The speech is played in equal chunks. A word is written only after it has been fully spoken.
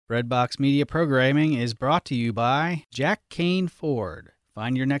Breadbox Media programming is brought to you by Jack Kane Ford.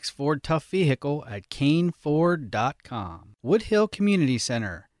 Find your next Ford Tough vehicle at caneford.com. Woodhill Community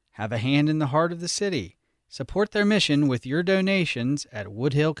Center. Have a hand in the heart of the city. Support their mission with your donations at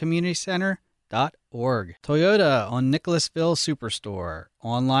woodhillcommunitycenter.org. Toyota on Nicholasville Superstore.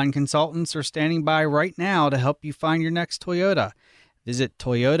 Online consultants are standing by right now to help you find your next Toyota. Visit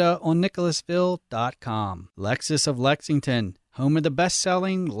toyotaonnicholasville.com. Lexus of Lexington, home of the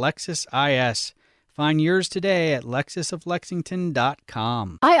best-selling Lexus IS. Find yours today at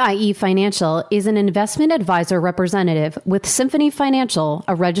lexusoflexington.com. IIE Financial is an investment advisor representative with Symphony Financial,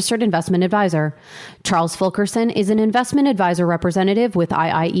 a registered investment advisor. Charles Fulkerson is an investment advisor representative with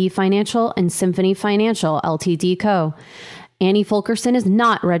IIE Financial and Symphony Financial, Ltd. Co. Annie Fulkerson is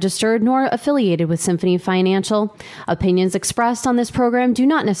not registered nor affiliated with Symphony Financial. Opinions expressed on this program do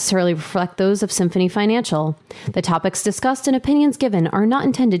not necessarily reflect those of Symphony Financial. The topics discussed and opinions given are not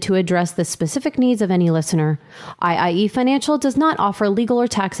intended to address the specific needs of any listener. IIE Financial does not offer legal or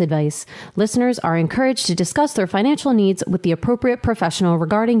tax advice. Listeners are encouraged to discuss their financial needs with the appropriate professional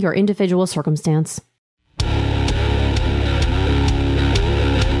regarding your individual circumstance.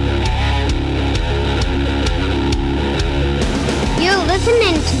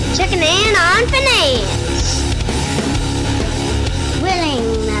 Listening to Checking In on Finance. Willing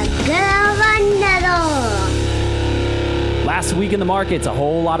the good of a nettle. Last week in the markets, a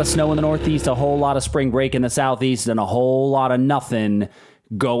whole lot of snow in the Northeast, a whole lot of spring break in the Southeast, and a whole lot of nothing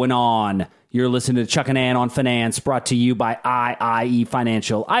going on. You're listening to Chuck and Ann on Finance, brought to you by IIE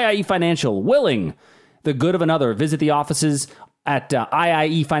Financial. IIE Financial, willing the good of another. Visit the offices at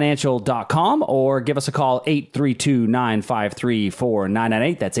IIEfinancial.com or give us a call,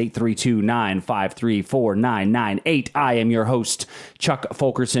 832-953-4998. That's 832-953-4998. I am your host, Chuck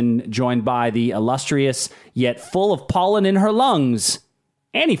Fulkerson, joined by the illustrious yet full of pollen in her lungs,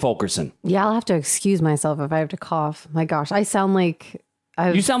 Annie Fulkerson. Yeah, I'll have to excuse myself if I have to cough. My gosh, I sound like...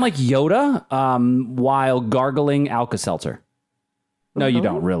 You sound like Yoda while gargling Alka-Seltzer. No, you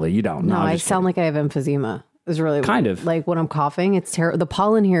don't, really. You don't. No, I sound like I have emphysema. It's really kind of like when I'm coughing, it's terrible. The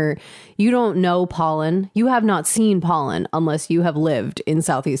pollen here, you don't know pollen. You have not seen pollen unless you have lived in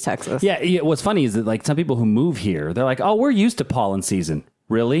Southeast Texas. Yeah. What's funny is that like some people who move here, they're like, oh, we're used to pollen season.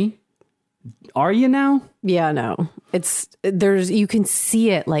 Really? Are you now? Yeah, no. You can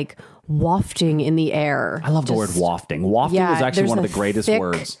see it like wafting in the air. I love the word wafting. Wafting is actually one of the greatest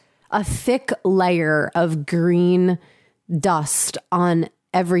words. A thick layer of green dust on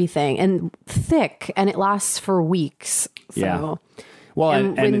everything, and thick, and it lasts for weeks. So. Yeah. Well,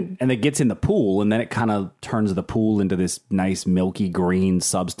 and it gets in the pool, and then it kind of turns the pool into this nice milky green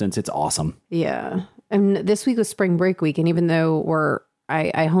substance. It's awesome. Yeah. And this week was spring break week, and even though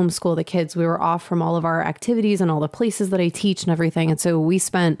I homeschool the kids, we were off from all of our activities and all the places that I teach and everything. And so we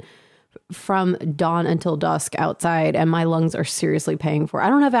spent from dawn until dusk outside, and my lungs are seriously paying for it. I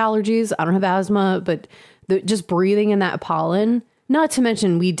don't have allergies. I don't have asthma, but just breathing in that pollen. Not to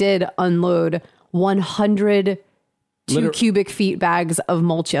mention, we did unload 100 cubic feet bags of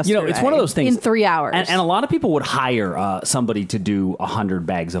mulch yesterday. You know, it's one of those things. In 3 hours. And a lot of people would hire somebody to do 100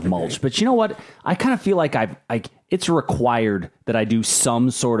 bags of mulch. But you know what? I kind of feel like it's required that I do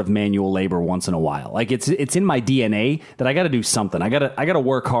some sort of manual labor once in a while. Like it's in my DNA that I got to do something. I got to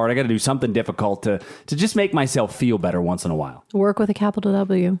work hard. I got to do something difficult to just make myself feel better once in a while. Work with a capital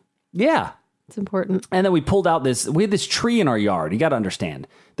W. Yeah. It's important. And then we pulled out we had this tree in our yard. You got to understand.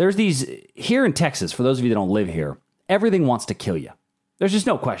 There's these, here in Texas, for those of you that don't live here, everything wants to kill you. There's just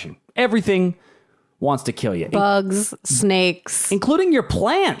no question. Everything wants to kill you. Bugs, snakes. Including your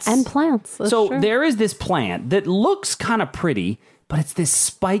plants. And plants. That's so true. There is this plant that looks kind of pretty, but it's this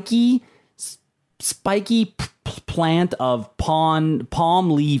spiky plant of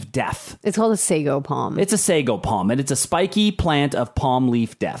palm leaf death. It's called a sago palm. It's a sago palm, and it's a spiky plant of palm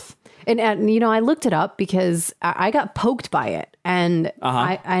leaf death. And you know, I looked it up because I got poked by it, and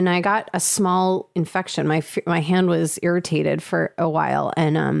I got a small infection. My hand was irritated for a while,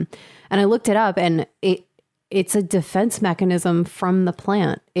 and I looked it up, and it's a defense mechanism from the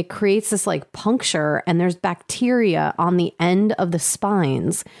plant. It creates this like puncture, and there's bacteria on the end of the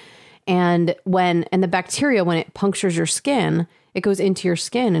spines, and the bacteria, when it punctures your skin, it goes into your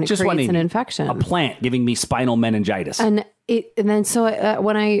skin and it creates an infection. A plant giving me spinal meningitis. And then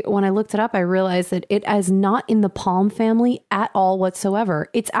when I looked it up, I realized that it is not in the palm family at all whatsoever.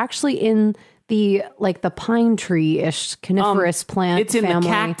 It's actually in the pine tree-ish coniferous plant It's in family.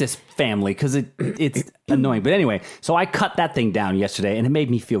 the cactus family because it's annoying. But anyway, so I cut that thing down yesterday and it made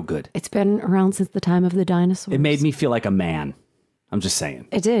me feel good. It's been around since the time of the dinosaurs. It made me feel like a man. I'm just saying.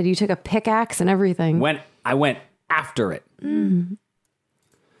 It did. You took a pickaxe and everything. I went after it. Mm.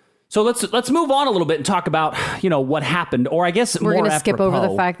 So let's move on a little bit and talk about, what happened, or I guess we're more going to skip over the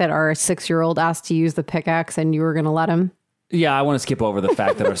apropos. fact that our 6-year-old asked to use the pickaxe and you were going to let him. Yeah, I want to skip over the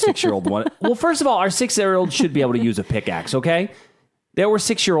fact that our 6-year-old wanted. Well, first of all, our 6-year-old should be able to use a pickaxe. Okay, there were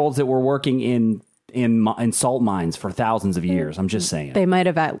 6-year-olds that were working in salt mines for thousands of years. I'm just saying. They might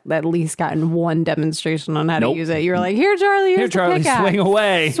have at least gotten one demonstration on how Nope. to use it. You were like, here, Charlie, here's Charlie, the pickaxe. swing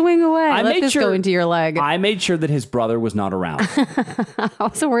away. Swing away. I Let made this sure- go into your leg. I made sure that his brother was not around. I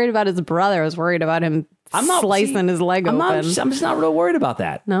wasn't worried about his brother. I was worried about him slicing his leg I'm open. I'm just not real worried about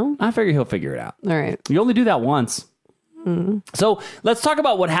that. No? I figure he'll figure it out. All right. You only do that once. So let's talk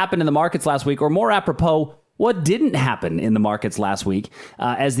about what happened in the markets last week, or more apropos, what didn't happen in the markets last week.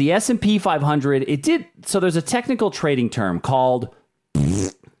 As the S&P 500, it did. So there's a technical trading term called,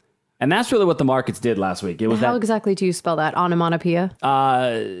 and that's really what the markets did last week. It was How that exactly do you spell that? Onomatopoeia?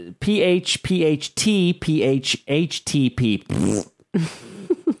 PHPHT.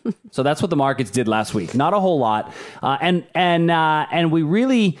 So that's what the markets did last week. Not a whole lot. And we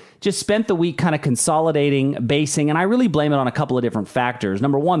really just spent the week kind of consolidating, basing, and I really blame it on a couple of different factors.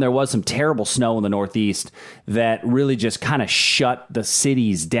 Number one, there was some terrible snow in the Northeast that really just kind of shut the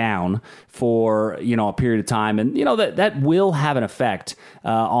cities down for, a period of time. And, that will have an effect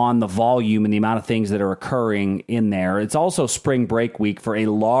on the volume and the amount of things that are occurring in there. It's also spring break week for a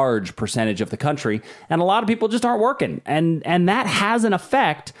large percentage of the country, and a lot of people just aren't working. And that has an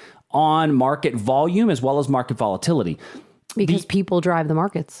effect on market volume as well as market volatility. Because people drive the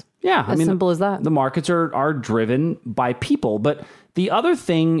markets. Yeah. As simple as that. The markets are driven by people. But the other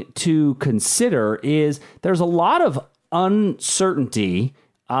thing to consider is there's a lot of uncertainty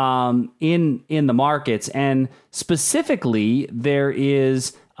in the markets. And specifically, there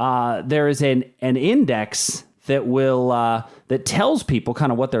is an index that will that tells people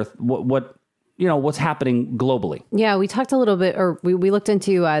kind of what's happening globally. Yeah, we talked a little bit, or we looked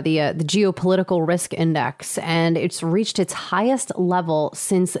into the geopolitical risk index, and it's reached its highest level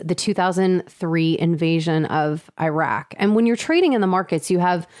since the 2003 invasion of Iraq. And when you're trading in the markets, you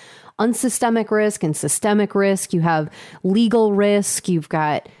have unsystemic risk and systemic risk. You have legal risk, you've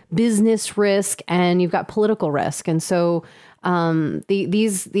got business risk, and you've got political risk. And so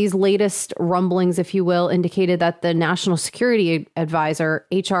these latest rumblings, if you will, indicated that the National Security Advisor,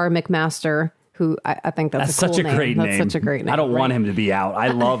 H.R. McMaster, who I think that's a cool such a name. great name. That's such a great name. I don't want right? him to be out. I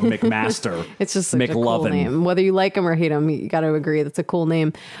love McMaster. It's just such a cool name. Whether you like him or hate him, you got to agree that's a cool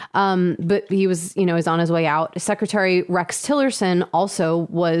name. But he was, is on his way out. Secretary Rex Tillerson also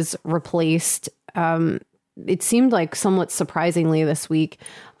was replaced. It seemed like somewhat surprisingly this week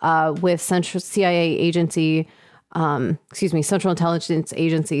with Central Intelligence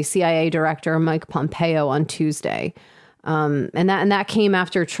Agency, CIA Director Mike Pompeo on Tuesday. And that came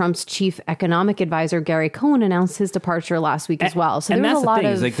after Trump's chief economic advisor, Gary Cohn, announced his departure last week as well. So there was a lot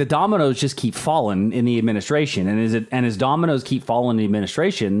of... Like the dominoes just keep falling in the administration. And as dominoes keep falling in the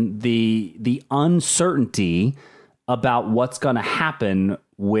administration, the uncertainty about what's going to happen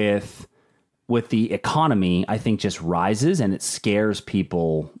with the economy, I think, just rises, and it scares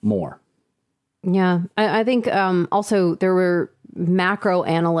people more. Yeah, I think also there were macro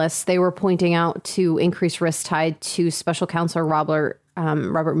analysts. They were pointing out to increased risk tied to Special Counsel Robert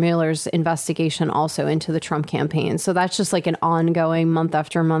Mueller's investigation also into the Trump campaign. So that's just like an ongoing month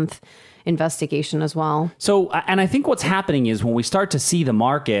after month investigation as well. So, and I think what's happening is when we start to see the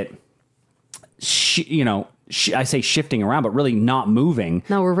market, I say shifting around, but really not moving.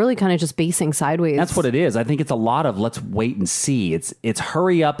 No, we're really kind of just basing sideways. That's what it is. I think it's a lot of let's wait and see. It's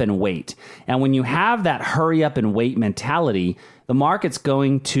hurry up and wait. And when you have that hurry up and wait mentality, the market's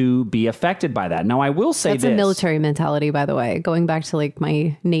going to be affected by that. Now, I will say that's a military mentality, by the way, going back to like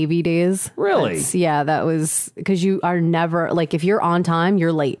my Navy days. Really? Yeah, that was because you are never like if you're on time,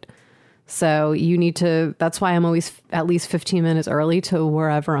 you're late. So you need to. That's why I'm always at least 15 minutes early to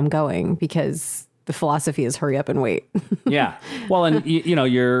wherever I'm going, because the philosophy is hurry up and wait. Yeah. Well, and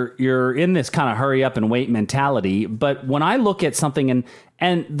you're in this kind of hurry up and wait mentality. But when I look at something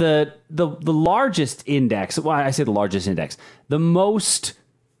and the largest index, well, I say the largest index, the most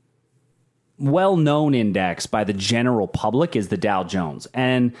well-known index by the general public is the Dow Jones.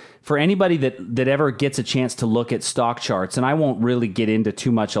 And for anybody that ever gets a chance to look at stock charts, and I won't really get into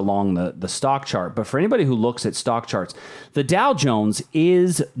too much along the stock chart, but for anybody who looks at stock charts, the Dow Jones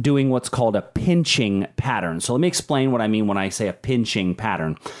is doing what's called a pinching pattern. So let me explain what I mean when I say a pinching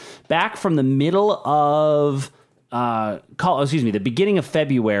pattern. Back from the middle of the beginning of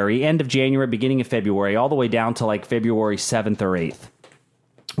February, end of January, beginning of February, all the way down to like February 7th or 8th.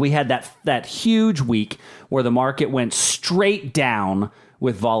 We had that huge week where the market went straight down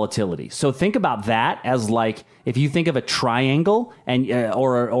with volatility. So think about that as like If you think of a triangle and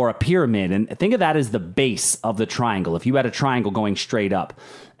or a pyramid, and think of that as the base of the triangle. If you had a triangle going straight up,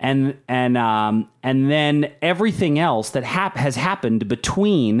 and then everything else that has happened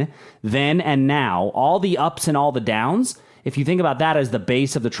between then and now, all the ups and all the downs, if you think about that as the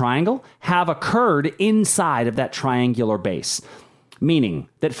base of the triangle, have occurred inside of that triangular base. Meaning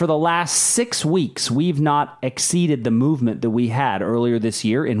that for the last 6 weeks, we've not exceeded the movement that we had earlier this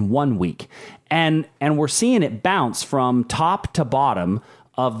year in 1 week. And we're seeing it bounce from top to bottom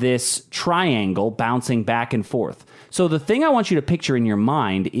of this triangle, bouncing back and forth. So the thing I want you to picture in your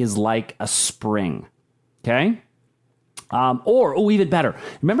mind is like a spring, okay? Or even better,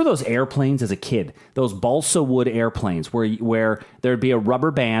 remember those airplanes as a kid, those balsa wood airplanes where there'd be a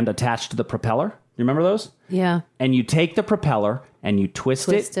rubber band attached to the propeller? You remember those? Yeah. And you take the propeller and you twist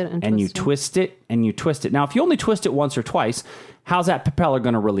it and you twist it and you twist it. Now, if you only twist it once or twice, how's that propeller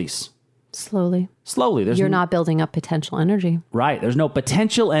going to release? Slowly. You're not building up potential energy. Right. There's no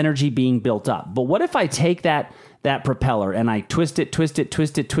potential energy being built up. But what if I take that propeller and I twist it,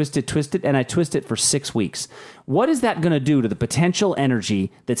 and I twist it for 6 weeks? What is that going to do to the potential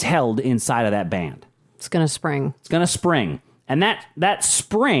energy that's held inside of that band? It's going to spring. It's going to spring. And that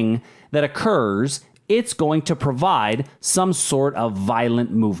spring that occurs, it's going to provide some sort of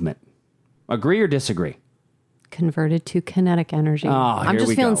violent movement. Agree or disagree? Converted to kinetic energy. I'm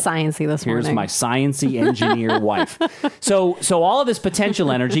just feeling sciencey this morning. Here's my sciencey engineer wife. So all of this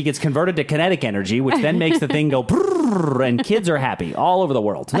potential energy gets converted to kinetic energy, which then makes the thing go brrr, and kids are happy all over the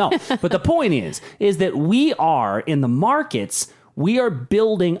world. No, but the point is that we are in the markets, we are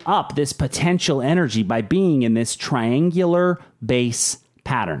building up this potential energy by being in this triangular base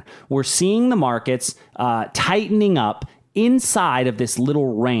pattern. We're seeing the markets tightening up inside of this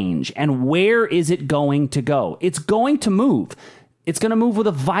little range. And where is it going to go? It's going to move. It's going to move with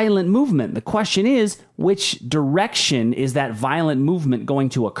a violent movement. The question is, which direction is that violent movement going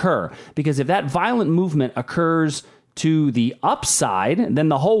to occur? Because if that violent movement occurs to the upside, then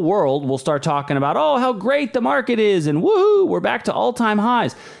the whole world will start talking about, oh, how great the market is, and woohoo, we're back to all-time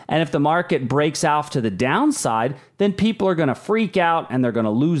highs. And if the market breaks off to the downside, then people are going to freak out and they're going to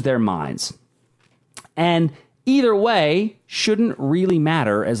lose their minds. And either way shouldn't really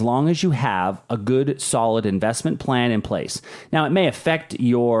matter as long as you have a good, solid investment plan in place. Now, it may affect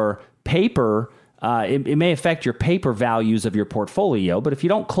your paper. It may affect your paper values of your portfolio, but if you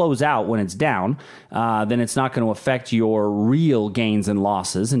don't close out when it's down, then it's not going to affect your real gains and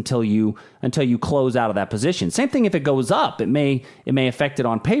losses until you close out of that position. Same thing if it goes up. It may affect it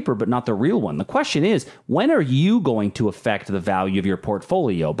on paper, but not the real one. The question is, when are you going to affect the value of your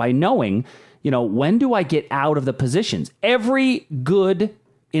portfolio? By knowing, when do I get out of the positions? Every good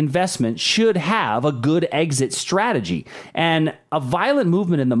investment should have a good exit strategy. And a violent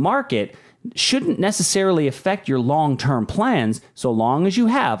movement in the market shouldn't necessarily affect your long-term plans so long as you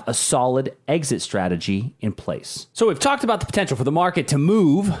have a solid exit strategy in place. So we've talked about the potential for the market to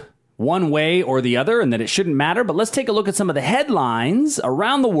move one way or the other and that it shouldn't matter, but let's take a look at some of the headlines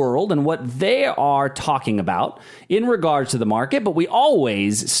around the world and what they are talking about in regards to the market. But we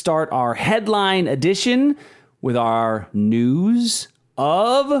always start our headline edition with our news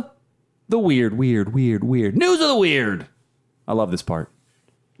of the weird. News of the weird. I love this part.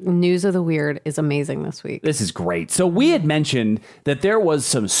 News of the weird is amazing this week. This is great. So we had mentioned that there was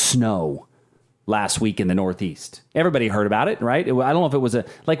some snow last week in the Northeast. Everybody heard about it, right? I don't know if it was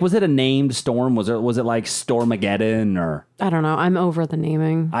was it a named storm? Was it like Stormageddon or? I don't know. I'm over the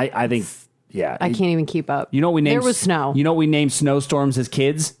naming. I think, yeah. I can't even keep up. You know what we named? There was snow. You know what we named snowstorms as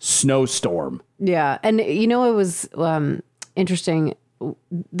kids? Snowstorm. Yeah. And it was interesting.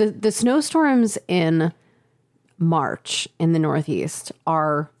 The snowstorms in March in the Northeast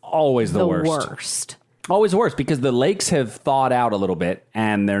are always the worst. Always the worst because the lakes have thawed out a little bit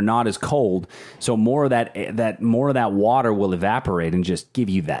and they're not as cold. So more of that water will evaporate and just give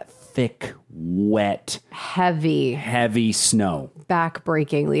you that thick, wet, heavy snow.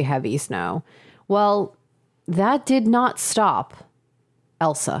 Backbreakingly heavy snow. Well, that did not stop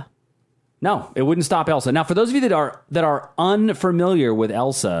Elsa. No, it wouldn't stop Elsa. Now, for those of you that are unfamiliar with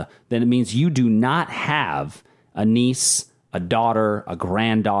Elsa, then it means you do not have a niece, a daughter, a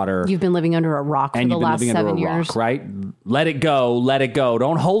granddaughter. You've been living under a rock for the last 7 years. Rock, right? Let it go.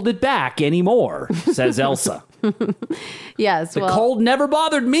 Don't hold it back anymore, says Elsa. Yes. The cold never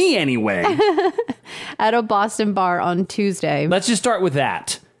bothered me anyway. At a Boston bar on Tuesday. Let's just start with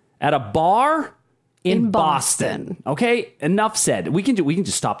that. At a bar in Boston. Okay, enough said. We can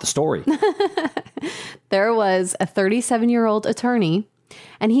just stop the story. There was a 37-year-old attorney,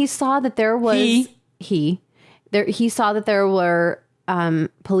 and he saw that there was... He saw that there were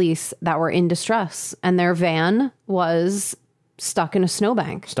police that were in distress, and their van was stuck in a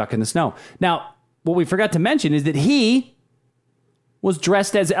snowbank. Stuck in the snow. Now, what we forgot to mention is that he was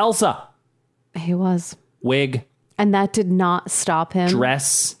dressed as Elsa. He was. Wig. And that did not stop him.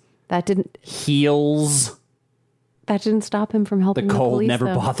 Dress. That Heels. didn't stop him from helping the cold police, never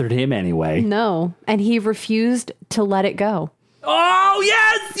though. bothered him anyway. No. And he refused to let it go. Oh,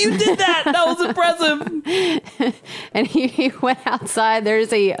 yes, you did that. That was impressive. And he went outside.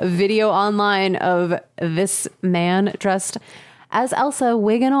 There's a video online of this man dressed as Elsa,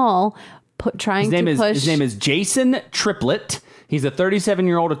 wig and all, trying to push. His name is Jason Triplett. He's a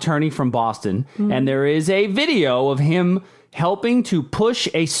 37-year-old attorney from Boston, and there is a video of him helping to push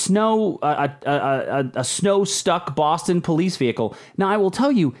a snow-stuck Boston police vehicle. Now, I will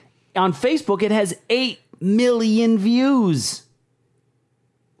tell you, on Facebook, it has 8 million views.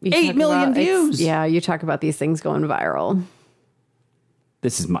 8 million views. Yeah, you talk about these things going viral.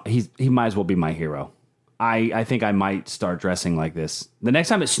 This is he might as well be my hero. I think I might start dressing like this. The next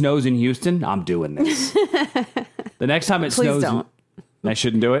time it snows in Houston, I'm doing this. The next time it snows... Please don't. I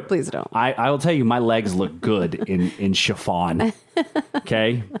shouldn't do it? Please don't. I will tell you, my legs look good in chiffon.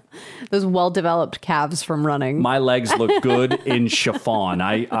 Okay? Those well-developed calves from running. My legs look good in chiffon.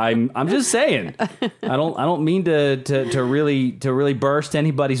 I'm just saying. I don't mean to really burst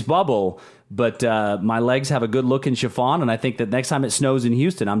anybody's bubble, but my legs have a good look in chiffon, and I think that next time it snows in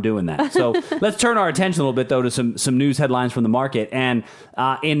Houston, I'm doing that. So let's turn our attention a little bit, though, to some news headlines from the market. And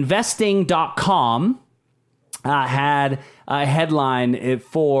investing.com had a headline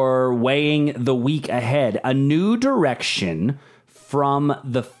for weighing the week ahead, a new direction from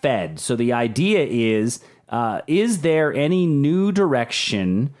the Fed. So the idea is there any new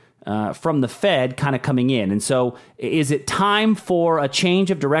direction from the Fed kind of coming in? And so is it time for a change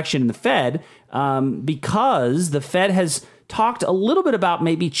of direction in the Fed? Because the Fed has talked a little bit about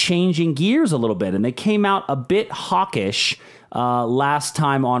maybe changing gears a little bit, and they came out a bit hawkish last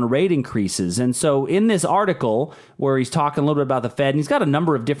time on rate increases. And so in this article where he's talking a little bit about the Fed, and he's got a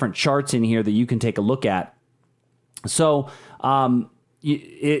number of different charts in here that you can take a look at. So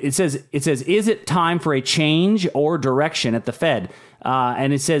it says, is it time for a change or direction at the Fed?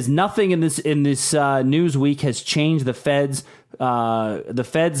 And it says nothing in this news week has changed the Fed's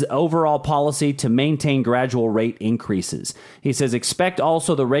overall policy to maintain gradual rate increases. He says, expect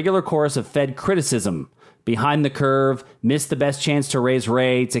also the regular course of Fed criticism, behind the curve, missed the best chance to raise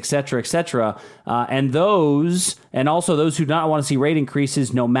rates, et cetera, and also those who do not want to see rate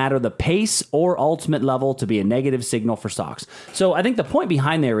increases, no matter the pace or ultimate level, to be a negative signal for stocks. So I think the point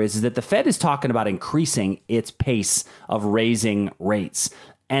behind there is that the Fed is talking about increasing its pace of raising rates,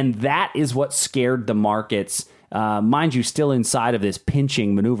 and that is what scared the markets. Mind you, still inside of this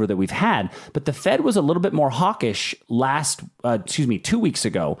pinching maneuver that we've had, but the Fed was a little bit more hawkish 2 weeks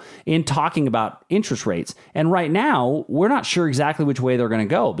ago in talking about interest rates. And right now, we're not sure exactly which way they're going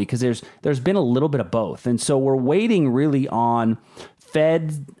to go because there's been a little bit of both. And so we're waiting really on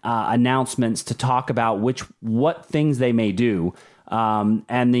Fed announcements to talk about what things they may do.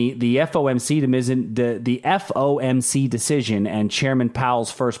 And the FOMC decision and Chairman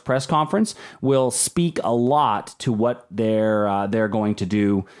Powell's first press conference will speak a lot to what they're going to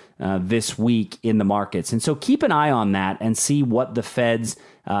do this week in the markets. And so keep an eye on that and see what the Fed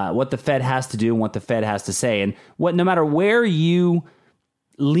has to do and what the Fed has to say. And no matter where you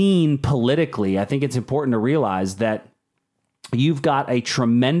lean politically, I think it's important to realize that you've got a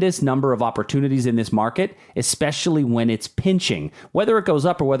tremendous number of opportunities in this market, especially when it's pinching, whether it goes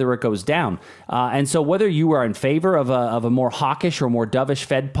up or whether it goes down. And so whether you are in favor of a more hawkish or more dovish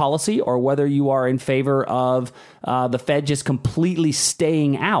Fed policy, or whether you are in favor of the Fed just completely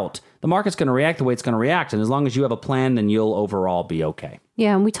staying out, the market's going to react the way it's going to react. And as long as you have a plan, then you'll overall be okay.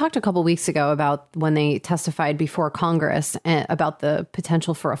 Yeah, and we talked a couple weeks ago about when they testified before Congress about the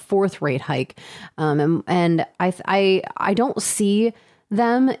potential for a fourth rate hike. And I don't see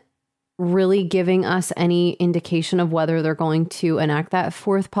them really giving us any indication of whether they're going to enact that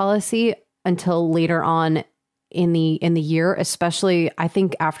fourth policy until later on in the year, especially I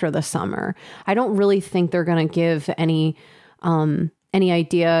think after the summer. I don't really think they're going to give any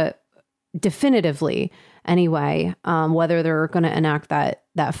idea definitively anyway, whether they're going to enact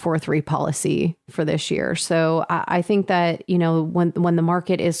that fourth rate policy for this year. So I think that, when the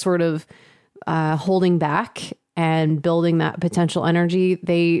market is sort of holding back and building that potential energy,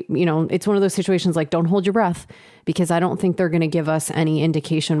 it's one of those situations like, don't hold your breath, because I don't think they're going to give us any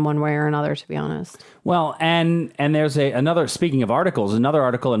indication one way or another, to be honest. Well, and there's another, speaking of articles, another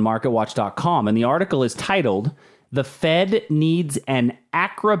article in MarketWatch.com, and the article is titled, "The Fed Needs an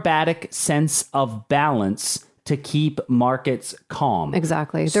Acrobatic Sense of Balance to to keep markets calm.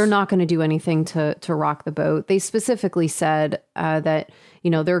 Exactly. They're not going to do anything to rock the boat. They specifically said that,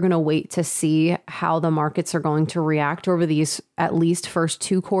 they're going to wait to see how the markets are going to react over these at least first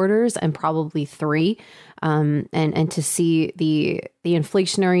 2 quarters and probably 3, and to see the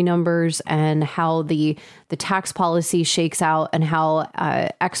inflationary numbers and how the tax policy shakes out and how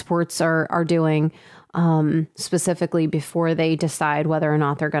exports are doing, specifically before they decide whether or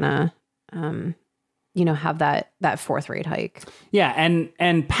not they're going to have that fourth rate hike. Yeah,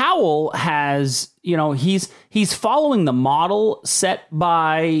 and Powell has, he's following the model set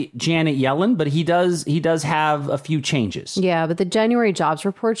by Janet Yellen, but he does have a few changes. Yeah, but the January jobs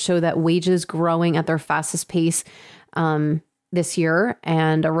report show that wages growing at their fastest pace this year,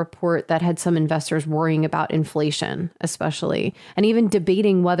 and a report that had some investors worrying about inflation, especially, and even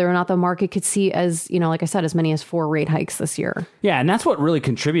debating whether or not the market could see, as like I said, as many as 4 rate hikes this year. Yeah, and that's what really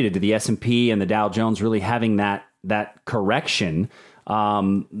contributed to the S&P and the Dow Jones really having that correction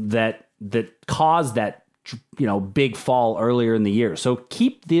that caused that big fall earlier in the year. So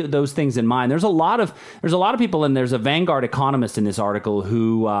keep those things in mind. There's a lot of people, and there's a Vanguard economist in this article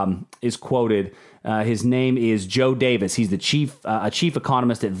who is quoted. His name is Joe Davis. He's the chief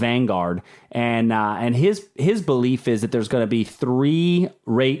economist at Vanguard, and his belief is that there's going to be 3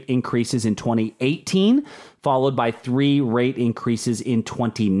 rate increases in 2018, followed by 3 rate increases in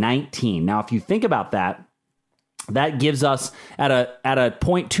 2019. Now, if you think about that, that gives us at a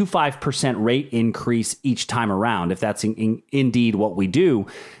 0.25% rate increase each time around. If that's indeed what we do,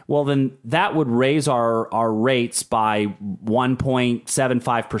 well, then that would raise our rates by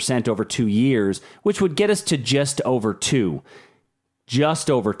 1.75% over 2 years, which would get us to just over 2. Let's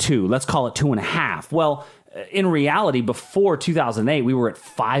call it 2.5. Well, in reality, before 2008, we were at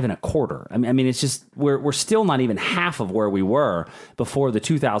 5.25. I mean, it's just we're still not even half of where we were before the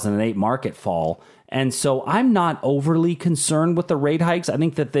 2008 market fall. And so I'm not overly concerned with the rate hikes. I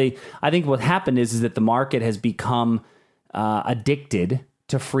think what happened is that the market has become addicted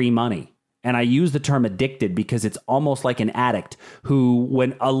to free money. And I use the term addicted because it's almost like an addict who,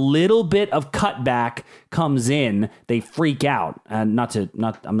 when a little bit of cutback comes in, they freak out. And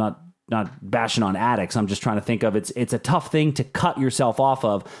I'm not bashing on addicts. I'm just trying to think of it's a tough thing to cut yourself off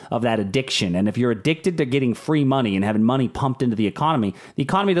of that addiction. And if you're addicted to getting free money and having money pumped into the economy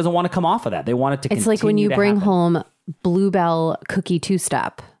doesn't want to come off of that. They want it to continue. It's like when you bring home Bluebell cookie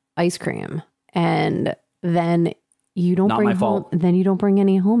 2-step ice cream, and then you don't bring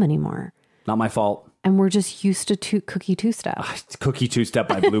any home anymore. Not my fault. And we're just used to cookie 2-step. Cookie 2-step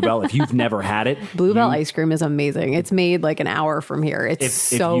by Bluebell. If you've never had it, Bluebell ice cream is amazing. It's made like an hour from here. It's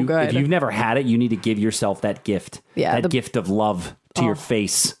so good. If you've never had it, you need to give yourself that gift. Yeah, that gift of love to your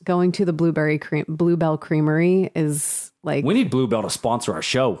face. Going to the Bluebell Creamery is like, we need Bluebell to sponsor our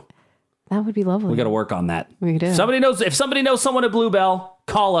show. That would be lovely. We got to work on that. We do. If somebody knows someone at Bluebell,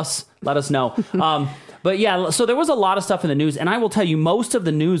 call us. Let us know. But yeah, so there was a lot of stuff in the news, and I will tell you, most of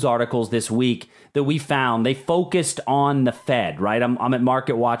the news articles this week that we found, they focused on the Fed, right? I'm at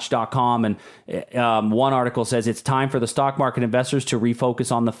marketwatch.com, and one article says it's time for the stock market investors to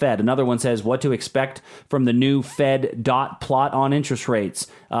refocus on the Fed. Another one says what to expect from the new Fed dot plot on interest rates.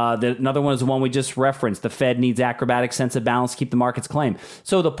 Another one is the one we just referenced. The Fed needs acrobatic sense of balance to keep the markets claim.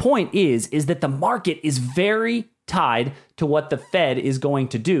 So the point is that the market is very tied to what the Fed is going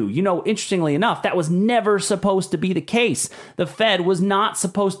to do. Interestingly enough, that was never supposed to be the case. The Fed was not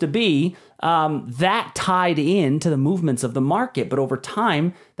supposed to be that tied in to the movements of the market. But over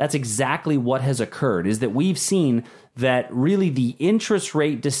time, that's exactly what has occurred, is that we've seen that really the interest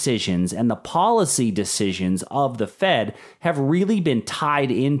rate decisions and the policy decisions of the Fed have really been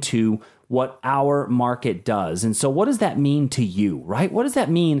tied into what our market does. And so what does that mean to you, right? What does that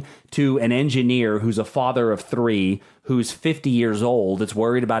mean to an engineer who's a father of 3, who's 50 years old, that's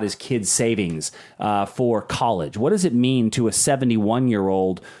worried about his kids' savings for college? What does it mean to a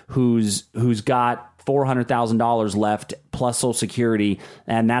 71-year-old who's got $400,000 left plus Social Security,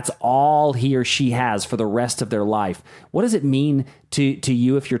 and that's all he or she has for the rest of their life? What does it mean to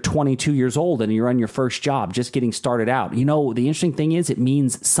you if you're 22 years old and you're on your first job, just getting started out? The interesting thing is it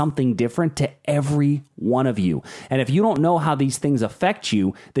means something different to every one of you. And if you don't know how these things affect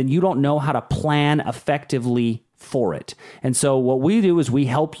you, then you don't know how to plan effectively for it. And so what we do is we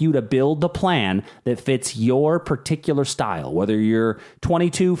help you to build the plan that fits your particular style. Whether you're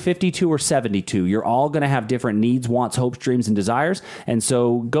 22, 52, or 72, you're all going to have different needs, wants, hopes, dreams, and desires. And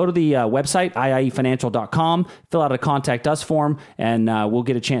so go to the website, iiefinancial.com, fill out a contact us form, and we'll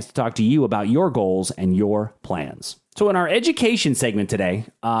get a chance to talk to you about your goals and your plans. So in our education segment today,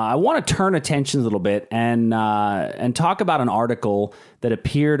 I want to turn attention a little bit and talk about an article that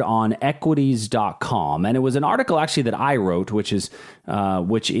appeared on equities.com. And it was an article actually that I wrote, which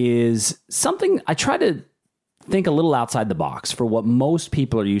is something I try to think a little outside the box for what most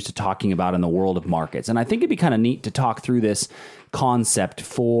people are used to talking about in the world of markets. And I think it'd be kind of neat to talk through this concept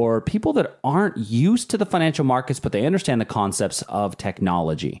for people that aren't used to the financial markets, but they understand the concepts of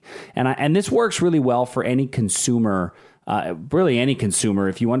technology. And this works really well for any consumer, really any consumer.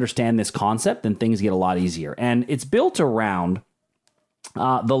 If you understand this concept, then things get a lot easier. And it's built around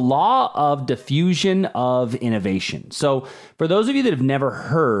the law of diffusion of innovation. So for those of you that have never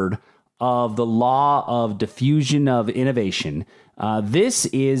heard of the law of diffusion of innovation, this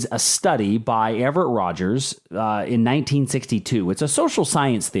is a study by Everett Rogers in 1962. It's a social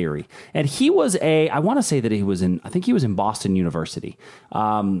science theory. And he was I want to say that I think he was in Boston University.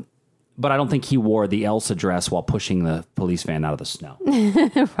 But I don't think he wore the Elsa dress while pushing the police van out of the snow.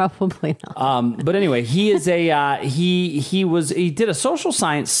 Probably not. But anyway, he is he did a social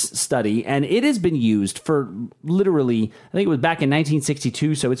science study, and it has been used for literally, I think it was back in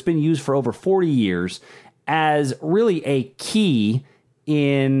 1962, so it's been used for over 40 years as really a key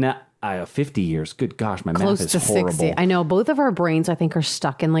in 50 years. Good gosh, my Close math to is horrible. 60. I know both of our brains, I think, are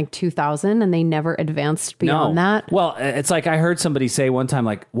stuck in like 2000 and they never advanced beyond that. Well, it's like I heard somebody say one time,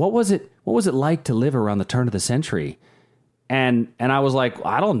 like, what was it like to live around the turn of the century? And I was like,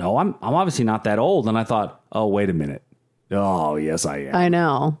 I don't know. I'm obviously not that old. And I thought, oh, wait a minute. Oh, yes, I am. I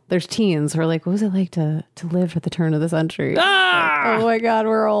know. There's teens who are like, what was it like to live at the turn of the century? Ah! Oh my God,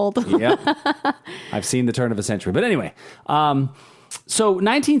 we're old. Yep. I've seen the turn of a century. But anyway, so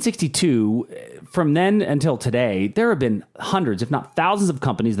 1962, from then until today, there have been hundreds, if not thousands of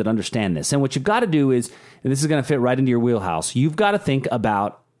companies that understand this. And what you've got to do is, and this is going to fit right into your wheelhouse, you've got to think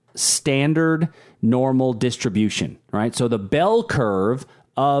about standard normal distribution, right? So the bell curve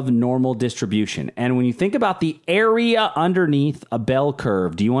of normal distribution. And when you think about the area underneath a bell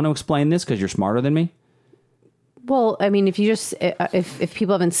curve, do you want to explain this because you're smarter than me? Well, I mean, if you just, if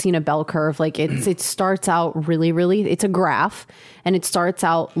people haven't seen a bell curve, like it starts out really, it's a graph and it starts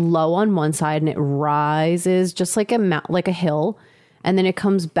out low on one side and it rises just like a hill. And then it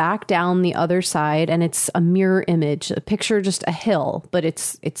comes back down the other side and it's a mirror image, picture just a hill, but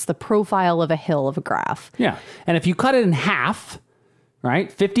it's the profile of a hill of a graph. Yeah. And if you cut it in half,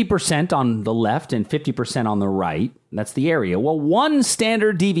 right, 50% on the left and 50% on the right, that's the area. Well, one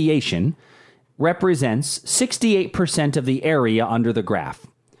standard deviation represents 68% of the area under the graph,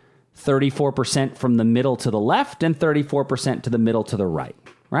 34% from the middle to the left and 34% to the middle to the right,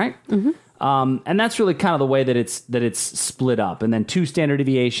 right? Mm-hmm. And that's really kind of the way that it's split up, and then 2 standard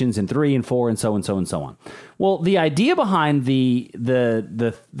deviations and 3 and 4 and so on. Well, the idea behind the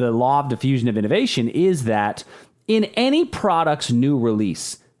law of diffusion of innovation is that in any product's new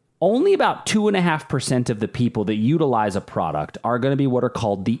release, only about 2.5% of the people that utilize a product are going to be what are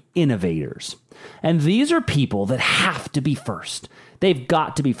called the innovators. And these are people that have to be first. They've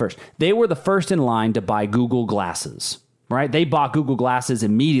got to be first. They were the first in line to buy Google glasses, right? They bought Google glasses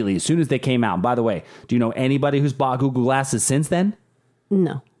immediately as soon as they came out. And by the way, do you know anybody who's bought Google glasses since then?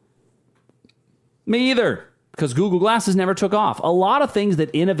 No. Me either, because Google glasses never took off. A lot of things that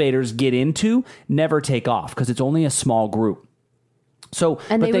innovators get into never take off because it's only a small group.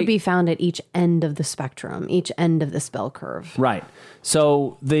 And they would be found at each end of the spectrum, each end of this bell curve. Right.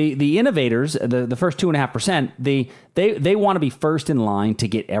 So the innovators, the first 2.5%, they want to be first in line to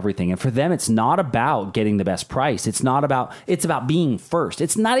get everything. And for them, it's not about getting the best price. It's about being first.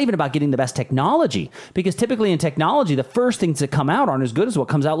 It's not even about getting the best technology, because typically in technology, the first things that come out aren't as good as what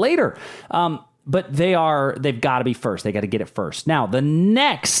comes out later. But they've got to be first. They got to get it first. Now, the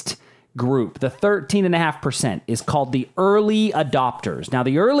next group, the 13.5%, is called the early adopters. Now,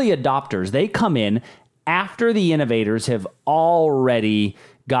 the early adopters, they come in after the innovators have already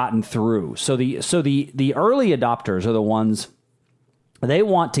gotten through. So the early adopters are the ones, they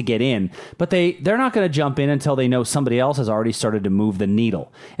want to get in, but they're not going to jump in until they know somebody else has already started to move the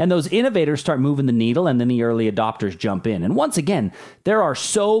needle. And those innovators start moving the needle, and then the early adopters jump in. And once again, there are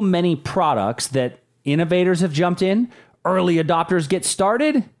so many products that innovators have jumped in, early adopters get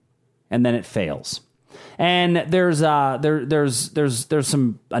started, and then it fails. And there's a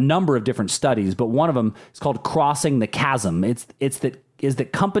number of different studies, but one of them is called Crossing the Chasm. Is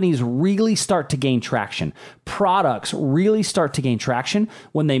that companies really start to gain traction. Products really start to gain traction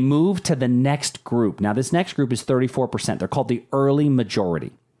when they move to the next group. Now, this next group is 34%. They're called the early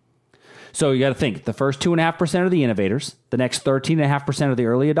majority. So you got to think the first 2.5% are the innovators, the next 13.5% are the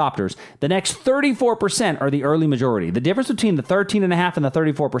early adopters, the next 34% are the early majority. The difference between the 13.5% and the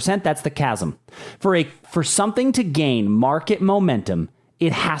 34%, that's the chasm. For something to gain market momentum,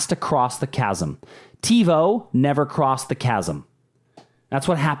 it has to cross the chasm. TiVo never crossed the chasm. That's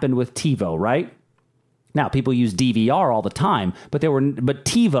what happened with TiVo, right? Now, people use DVR all the time, but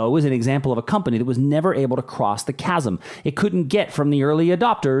TiVo is an example of a company that was never able to cross the chasm. It couldn't get from the early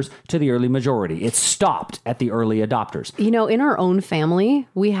adopters to the early majority. It stopped at the early adopters. You know, in our own family,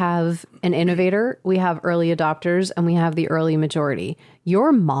 we have an innovator, we have early adopters, and we have the early majority.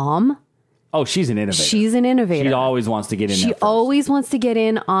 Your mom... Oh, she's an innovator. She's an innovator. She always wants to get in there first. She always wants to get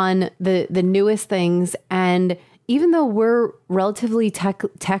in on the newest things, and... Even though we're relatively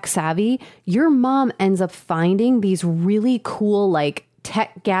tech savvy, your mom ends up finding these really cool like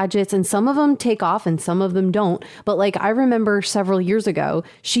tech gadgets, and some of them take off and some of them don't. But like I remember several years ago,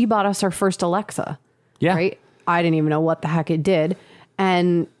 she bought us our first Alexa. Yeah. Right? I didn't even know what the heck it did.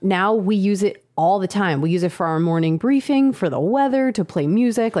 And now we use it all the time. We use it for our morning briefing, for the weather, to play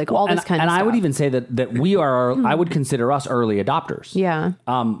music, like all this kind of stuff. And I would even say that we are, I would consider us early adopters. Yeah.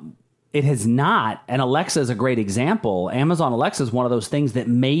 It has not, and Alexa is a great example. Amazon Alexa is one of those things that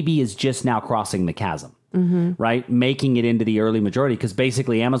maybe is just now crossing the chasm, right? Making it into the early majority, because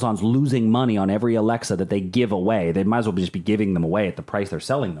basically Amazon's losing money on every Alexa that they give away. They might as well just be giving them away at the price they're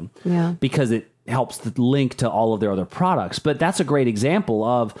selling them, because it helps to link to all of their other products. But that's a great example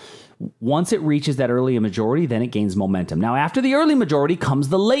of once it reaches that early majority, then it gains momentum. Now, after the early majority comes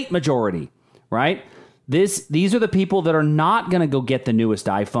the late majority, right? These are the people that are not going to go get the newest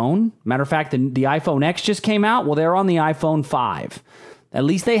iPhone. Matter of fact, the iPhone X just came out. Well, they're on the iPhone 5. At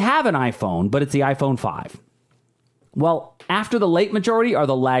least they have an iPhone, but it's the iPhone 5. Well, after the late majority are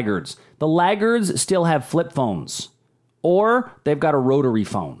the laggards. The laggards still have flip phones, or they've got a rotary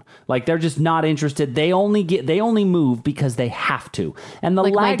phone. Like they're just not interested. They only move because they have to. And the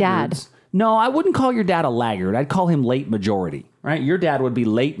like laggards, my dad. No, I wouldn't call your dad a laggard. I'd call him late majority, right? Your dad would be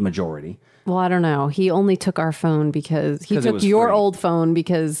late majority. Well, I don't know. He only took our phone because he took your free. Old phone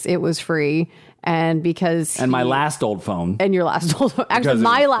because it was free, and because my last old phone and your last old phone. Actually,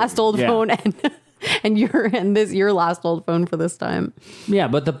 my last old phone and your last old phone for this time. Yeah,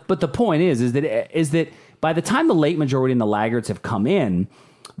 but the point is that by the time the late majority and the laggards have come in,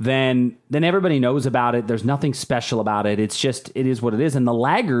 then everybody knows about it. There's nothing special about it. It is what it is. And the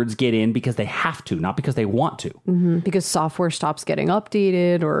laggards get in because they have to, not because they want to. Mm-hmm. Because software stops getting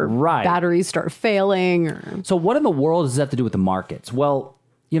updated, or batteries start failing. So what in the world does that have to do with the markets? Well,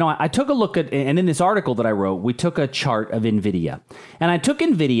 you know, I took a look at, and in this article that I wrote, we took a chart of NVIDIA. And I took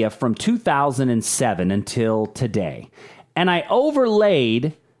NVIDIA from 2007 until today. And I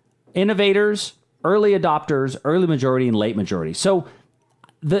overlaid innovators, early adopters, early majority, and late majority. So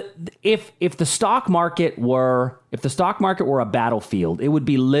if the stock market were a battlefield, it would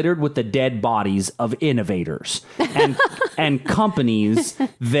be littered with the dead bodies of innovators and companies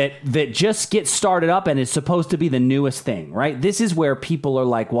that just get started up and is supposed to be the newest thing, right? This is where people are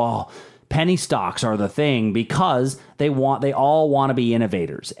like, well, penny stocks are the thing because they all want to be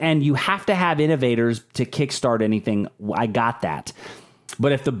innovators, and you have to have innovators to kickstart anything. I got that.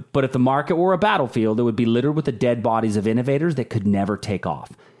 But if the market were a battlefield, it would be littered with the dead bodies of innovators that could never take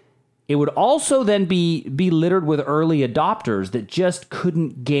off. It would also then be littered with early adopters that just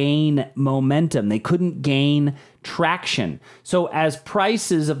couldn't gain momentum. They couldn't gain traction. So as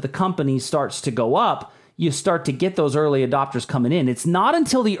prices of the company starts to go up, you start to get those early adopters coming in. It's not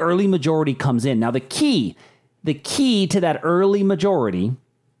until the early majority comes in. Now, the key to that early majority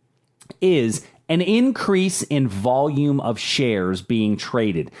is an increase in volume of shares being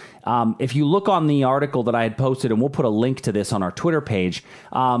traded. If you look on the article that I had posted, and we'll put a link to this on our Twitter page,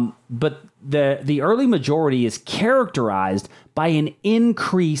 but the early majority is characterized by an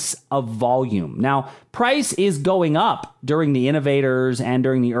increase of volume. Now, price is going up during the innovators and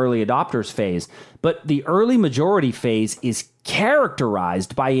during the early adopters phase, but the early majority phase is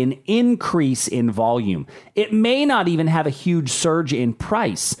characterized by an increase in volume. It may not even have a huge surge in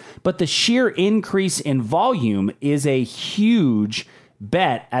price, but the sheer increase in volume is a huge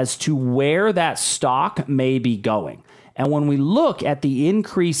bet as to where that stock may be going. And when we look at the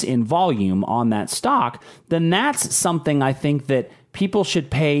increase in volume on that stock, then that's something I think that people should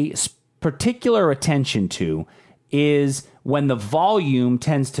pay particular attention to, is when the volume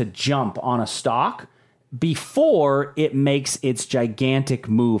tends to jump on a stock before it makes its gigantic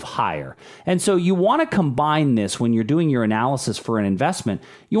move higher. And so you want to combine this when you're doing your analysis for an investment.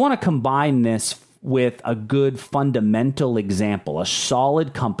 You want to combine this with a good fundamental example, a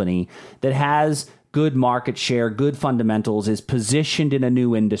solid company that has good market share, good fundamentals, is positioned in a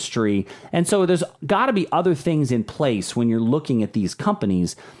new industry. And so there's got to be other things in place when you're looking at these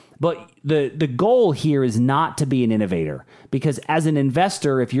companies. But the goal here is not to be an innovator, because as an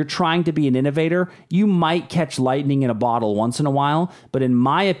investor, if you're trying to be an innovator, you might catch lightning in a bottle once in a while. But in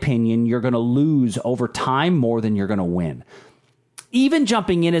my opinion, you're going to lose over time more than you're going to win. Even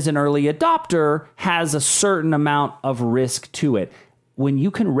jumping in as an early adopter has a certain amount of risk to it. When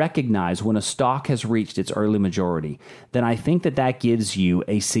you can recognize when a stock has reached its early majority, then I think that gives you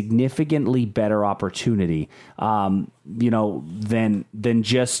a significantly better opportunity, than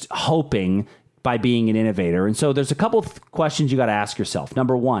just hoping by being an innovator. And so there's a couple of questions you got to ask yourself.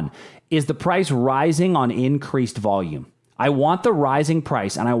 Number one, is the price rising on increased volume? I want the rising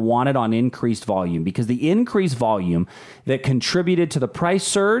price, and I want it on increased volume, because the increased volume that contributed to the price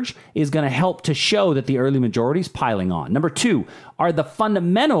surge is going to help to show that the early majority is piling on. Number two, are the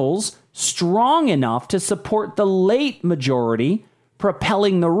fundamentals strong enough to support the late majority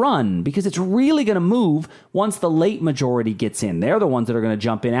propelling the run? Because it's really going to move once the late majority gets in. They're the ones that are going to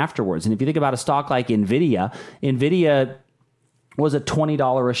jump in afterwards. And if you think about a stock like NVIDIA was a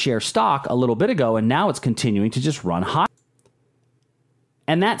 $20 a share stock a little bit ago, and now it's continuing to just run high.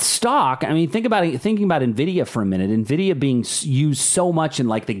 And that stock, I mean, thinking about NVIDIA for a minute. NVIDIA being used so much in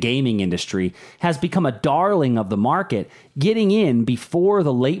like the gaming industry has become a darling of the market, getting in before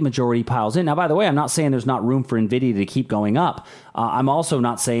the late majority piles in. Now, by the way, I'm not saying there's not room for NVIDIA to keep going up. I'm also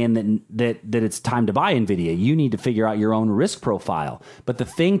not saying that it's time to buy NVIDIA. You need to figure out your own risk profile. But the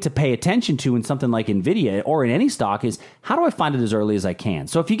thing to pay attention to in something like NVIDIA or in any stock is, how do I find it as early as I can?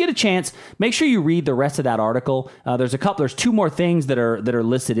 So if you get a chance, make sure you read the rest of that article. There's two more things that are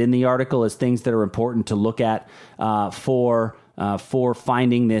listed in the article as things that are important to look at for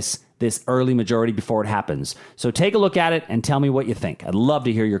finding this early majority before it happens. So take a look at it and tell me what you think. I'd love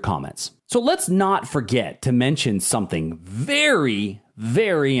to hear your comments. So let's not forget to mention something very,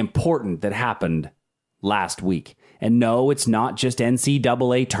 very important that happened last week. And no, it's not just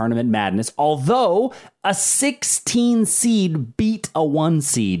NCAA tournament madness, although a 16 seed beat a 1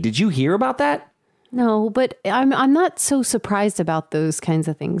 seed. Did you hear about that? No, but I'm not so surprised about those kinds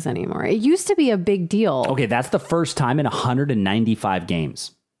of things anymore. It used to be a big deal. Okay, that's the first time in 195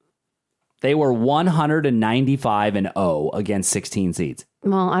 games. They were 195-0 against 16 seeds.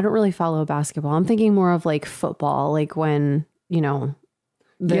 Well, I don't really follow basketball. I'm thinking more of like football, like when,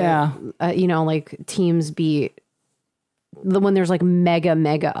 like teams beat when there's like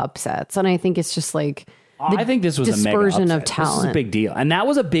mega upsets. And I think it's just like, I think this was a mega dispersion upset. of talent. This is a big deal. And that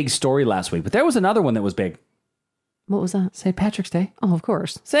was a big story last week. But there was another one that was big. What was that? St. Patrick's Day. Oh, of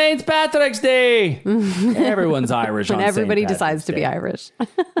course. St. Patrick's Day. Everyone's Irish when on everybody St. decides to Day. be Irish.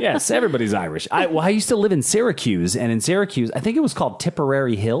 Yes, everybody's Irish. I used to live in Syracuse. And in Syracuse, I think it was called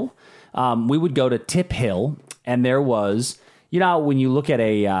Tipperary Hill. We would go to Tip Hill. And there was, when you look at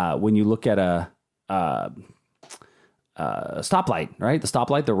a stoplight, right? The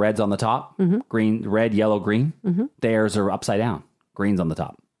stoplight, the red's on the top, green, red, yellow, green. Theirs are upside down. Green's on the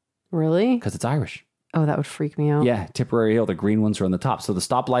top. Really? Because it's Irish. Oh, that would freak me out. Yeah, Tipperary Hill, the green ones are on the top. So the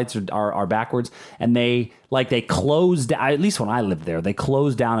stoplights are backwards, and they closed, at least when I lived there, they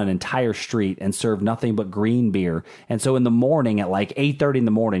closed down an entire street and served nothing but green beer. And so in the morning at like 8:30 in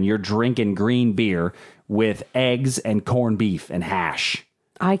the morning, you're drinking green beer with eggs and corned beef and hash.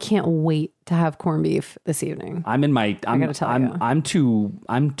 I can't wait to have corned beef this evening. I'm too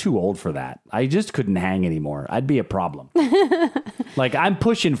old for that. I just couldn't hang anymore. I'd be a problem. Like I'm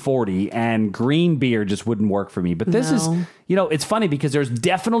pushing 40 and green beer just wouldn't work for me. But this is, it's funny because there's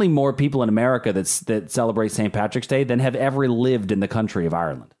definitely more people in America that celebrate St. Patrick's Day than have ever lived in the country of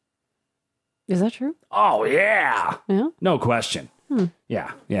Ireland. Is that true? Oh yeah. Yeah. No question.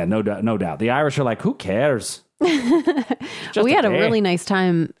 Yeah, no doubt. The Irish are like, who cares? We had a really nice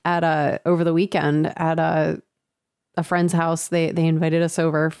time at over the weekend at a friend's house. They invited us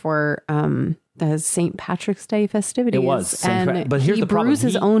over for the St. Patrick's Day festivities. It was, but here's the problem. He brews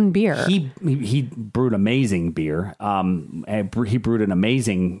his own beer. He brewed amazing beer. He brewed an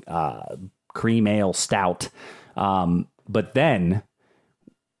amazing cream ale stout, but then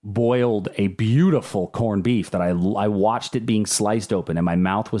boiled a beautiful corned beef that I watched it being sliced open, and my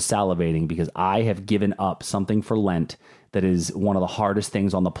mouth was salivating because I have given up something for Lent that is one of the hardest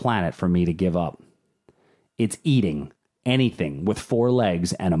things on the planet for me to give up. It's eating anything with 4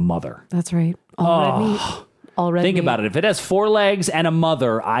 legs and a mother. That's right. All red meat. All red Think meat. about it. If it has 4 legs and a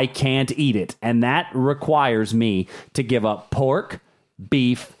mother, I can't eat it. And that requires me to give up pork,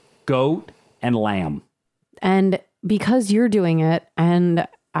 beef, goat, and lamb. And because you're doing it, and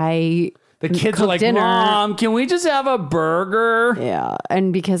I The kids are cook like, dinner. Mom, can we just have a burger? Yeah.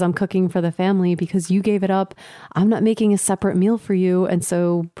 And because I'm cooking for the family, because you gave it up, I'm not making a separate meal for you. And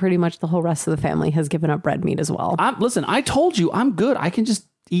so pretty much the whole rest of the family has given up red meat as well. Listen, I told you I'm good. I can just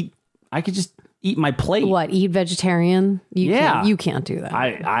eat my plate. What, eat vegetarian? You can't do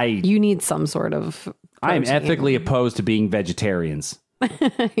that. You need some sort of I am protein. ethically opposed to being vegetarians.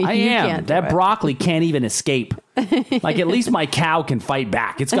 I am. Can't do That it. broccoli can't even escape. Like, at least my cow can fight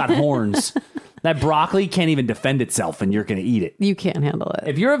back. It's got horns. That broccoli can't even defend itself, and you're going to eat it. You can't handle it.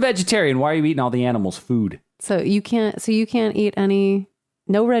 If you're a vegetarian, why are you eating all the animals' food? So you can't eat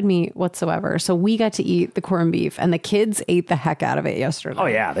no red meat whatsoever. So we got to eat the corned beef, and the kids ate the heck out of it yesterday. Oh,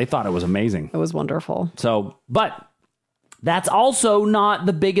 yeah. They thought it was amazing. It was wonderful. So, but that's also not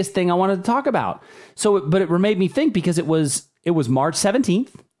the biggest thing I wanted to talk about. But it made me think, because it was March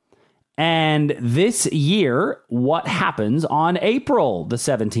 17th. And this year, what happens on April the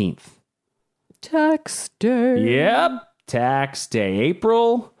 17th? Tax day. Yep. Tax day.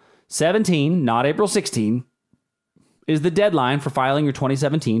 April 17, not April 16, is the deadline for filing your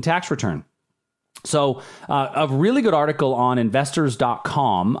 2017 tax return. So a really good article on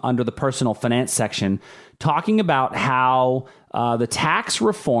investors.com under the personal finance section talking about how the tax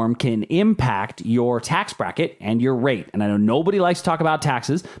reform can impact your tax bracket and your rate. And I know nobody likes to talk about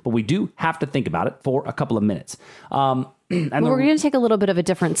taxes, but we do have to think about it for a couple of minutes. We're going to take a little bit of a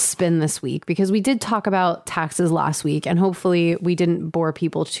different spin this week, because we did talk about taxes last week, and hopefully we didn't bore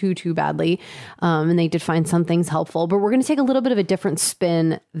people too badly, and they did find some things helpful. But we're going to take a little bit of a different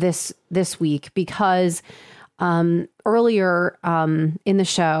spin this week, because earlier in the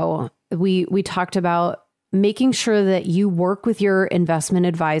show we talked about making sure that you work with your investment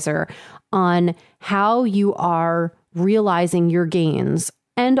advisor on how you are realizing your gains.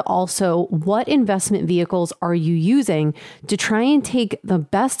 And also, what investment vehicles are you using to try and take the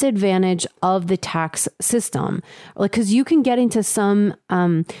best advantage of the tax system? Like, because you can get into some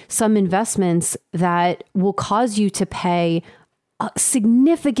investments that will cause you to pay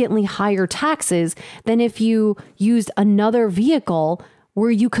significantly higher taxes than if you used another vehicle where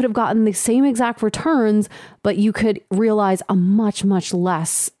you could have gotten the same exact returns, but you could realize a much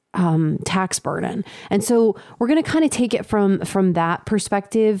less tax burden. And so we're going to kind of take it from that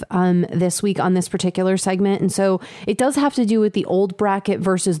perspective this week on this particular segment. And so it does have to do with the old bracket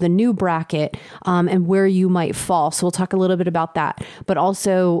versus the new bracket and where you might fall. So we'll talk a little bit about that, but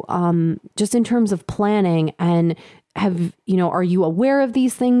also just in terms of planning, and are you aware of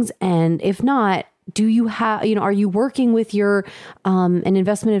these things? And if not, do you have, are you working with your an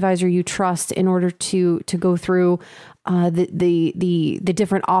investment advisor you trust in order to go through the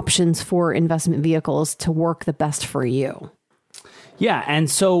different options for investment vehicles to work the best for you? Yeah. And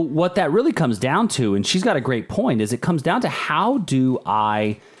so what that really comes down to, and she's got a great point, is it comes down to how do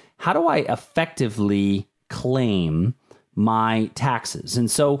I effectively claim my taxes? And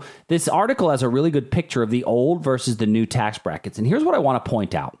so this article has a really good picture of the old versus the new tax brackets. And here's what I want to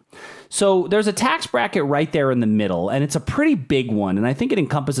point out. So there's a tax bracket right there in the middle, and it's a pretty big one. And I think it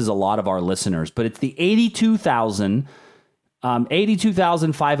encompasses a lot of our listeners, but it's the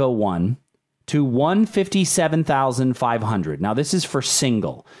 $82,501 to $157,500. Now this is for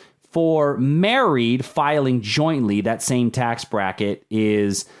single. For married filing jointly, that same tax bracket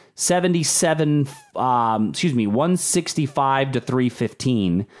is $165 to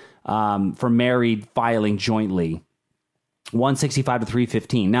 $315 for married filing jointly. $165 to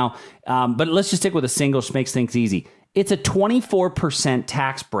 $315. Now, but let's just stick with a single, which makes things easy. It's a 24%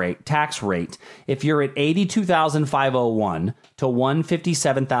 tax rate if you're at $82,501 to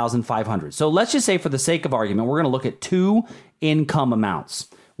 $157,500. So let's just say, for the sake of argument, we're going to look at two income amounts: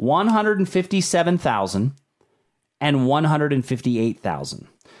 $157,000 and $158,000.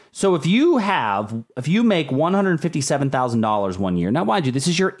 So if you make $157,000 one year, now mind you, this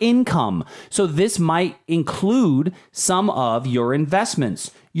is your income. So this might include some of your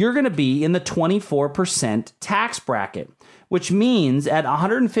investments. You're going to be in the 24% tax bracket, which means at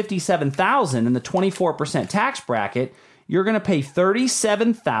 $157,000 in the 24% tax bracket, you're going to pay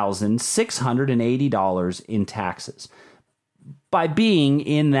 $37,680 in taxes by being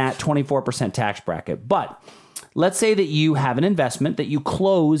in that 24% tax bracket. But let's say that you have an investment that you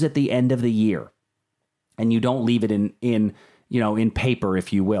close at the end of the year, and you don't leave it in paper,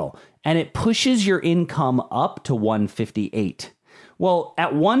 if you will, and it pushes your income up to $158,000. Well,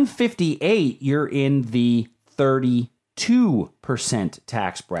 at $158,000, you're in the 32%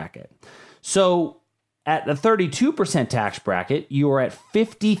 tax bracket. So at the 32% tax bracket, you are at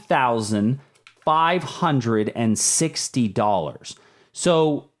 $50,560.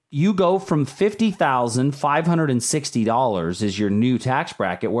 So you go from $50,560 is your new tax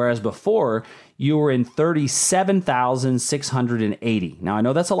bracket, whereas before you were in $37,680. Now, I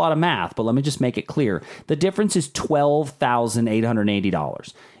know that's a lot of math, but let me just make it clear. The difference is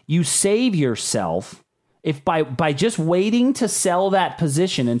 $12,880. You save yourself, if by just waiting to sell that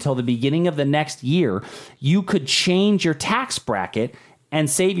position until the beginning of the next year, you could change your tax bracket and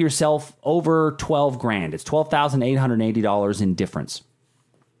save yourself over $12,000. It's $12,880 in difference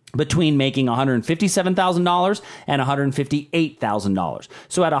between making $157,000 and $158,000.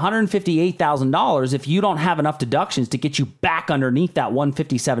 So at $158,000, if you don't have enough deductions to get you back underneath that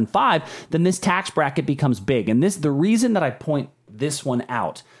 $157,500, then this tax bracket becomes big. And the reason that I point this one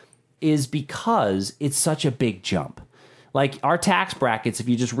out is because it's such a big jump. Like our tax brackets, if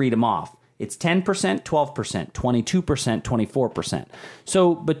you just read them off, it's 10%, 12%, 22%, 24%.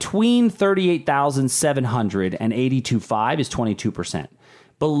 So between $38,700 and $82,500 is 22%.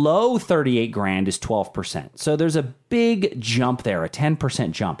 Below 38 grand is 12%. So there's a big jump there, a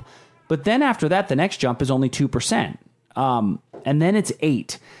 10% jump. But then after that, the next jump is only 2%. And then it's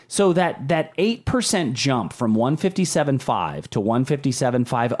 8. So that 8% jump from 157.5 to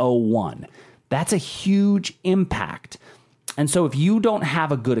 157.501, that's a huge impact. And so if you don't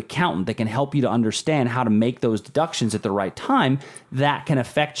have a good accountant that can help you to understand how to make those deductions at the right time, that can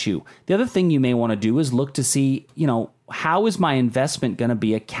affect you. The other thing you may want to do is look to see, how is my investment going to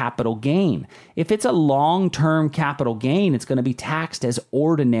be a capital gain? If it's a long-term capital gain, it's going to be taxed as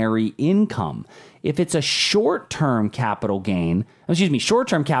ordinary income. If it's a short-term capital gain is going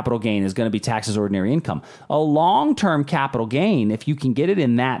to be taxed as ordinary income. A long-term capital gain, if you can get it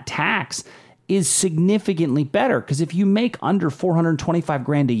in that tax, is significantly better, because if you make under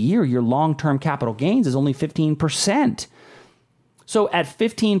 $425,000 a year, your long-term capital gains is only 15%. So at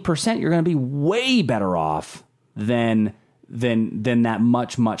 15%, you're going to be way better off than that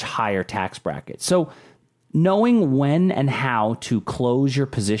much, much higher tax bracket. So knowing when and how to close your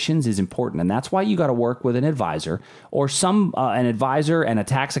positions is important, and that's why you got to work with an advisor or an advisor and a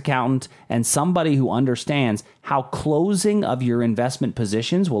tax accountant and somebody who understands how closing of your investment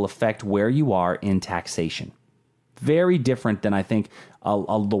positions will affect where you are in taxation. Very different than I think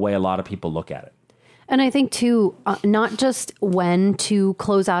the way a lot of people look at it. And I think, too, not just when to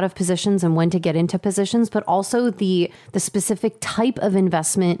close out of positions and when to get into positions, but also the specific type of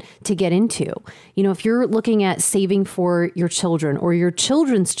investment to get into. If you're looking at saving for your children or your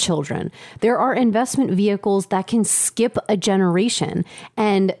children's children, there are investment vehicles that can skip a generation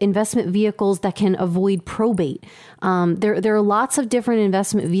and investment vehicles that can avoid probate. There are lots of different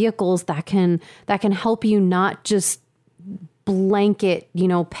investment vehicles that can help you not just blanket,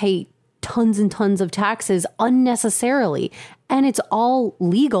 pay tons and tons of taxes unnecessarily. And it's all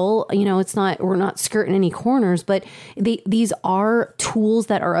legal. We're not skirting any corners, but these are tools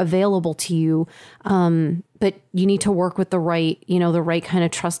that are available to you. But you need to work with the right kind of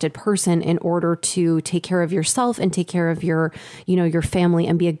trusted person in order to take care of yourself and take care of your family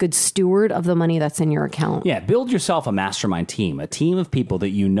and be a good steward of the money that's in your account. Yeah, build yourself a mastermind team, a team of people that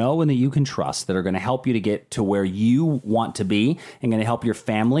you know and that you can trust that are going to help you to get to where you want to be and going to help your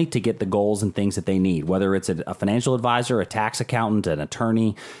family to get the goals and things that they need, whether it's a financial advisor, a tax accountant, an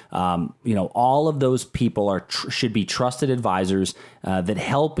attorney. All of those people should be trusted advisors that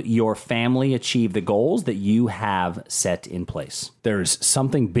help your family achieve the goals that you have set in place. There's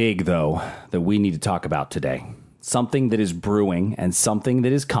something big, though, that we need to talk about today. Something that is brewing and something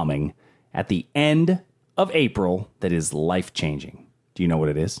that is coming at the end of April that is life-changing. Do you know what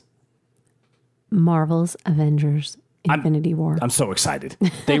it is? Marvel's Avengers Infinity War. I'm so excited.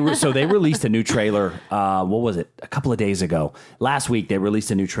 They released a new trailer. What was it? A couple of days ago. Last week, they released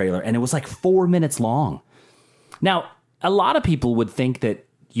a new trailer, and it was like 4 minutes long. Now, a lot of people would think that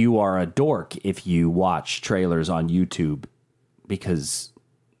you are a dork if you watch trailers on YouTube because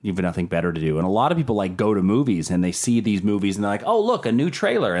you've nothing better to do. And a lot of people go to movies and they see these movies and they're like, oh, look, a new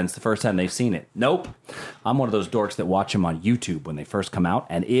trailer. And it's the first time they've seen it. Nope. I'm one of those dorks that watch them on YouTube when they first come out,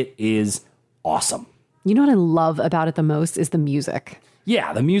 and it is awesome. You know what I love about it the most is the music.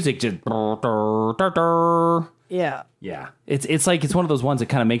 Yeah, the music just... Yeah. Yeah. It's one of those ones that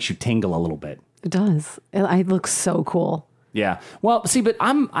kind of makes you tingle a little bit. It does. It looks so cool. Yeah. Well, see, but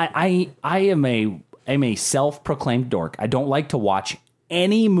I am a self-proclaimed dork. I don't like to watch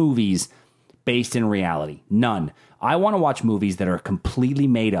any movies based in reality. None. I want to watch movies that are completely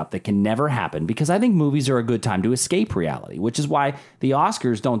made up, that can never happen, because I think movies are a good time to escape reality, which is why the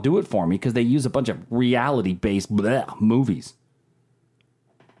Oscars don't do it for me, because they use a bunch of reality-based movies.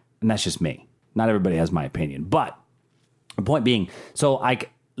 And that's just me. Not everybody has my opinion. But the point being, so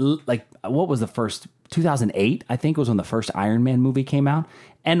what was the first 2008, I think, was when the first Iron Man movie came out.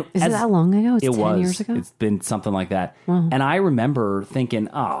 And Is it that long ago? It's 10 years ago? It's been something like that. Wow. And I remember thinking,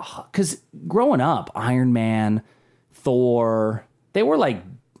 because growing up, Iron Man, Thor, they were like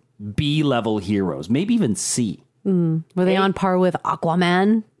B-level heroes, maybe even C. Were they on par with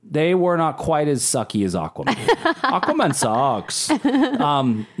Aquaman? They were not quite as sucky as Aquaman. Aquaman sucks.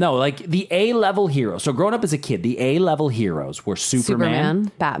 No, like the A-level heroes. So growing up as a kid, the A-level heroes were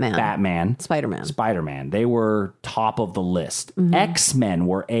Superman, Batman, Spider-Man. They were top of the list. X-Men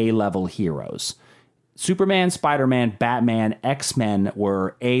were A-level heroes. Superman, Spider-Man, Batman, X-Men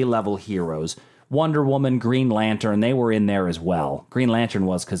were A-level heroes. Wonder Woman, Green Lantern, they were in there as well. Green Lantern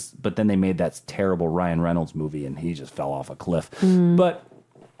was but then they made that terrible Ryan Reynolds movie and he just fell off a cliff. But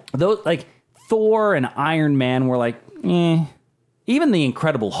those, like Thor and Iron Man were like, eh. Even the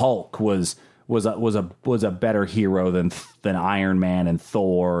Incredible Hulk was a better hero than Iron Man and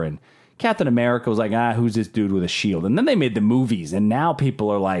Thor, and Captain America was like, who's this dude with a shield? And then they made the movies, and now people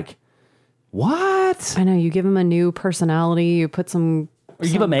are like, what? I know, you give him a new personality, you put some... Or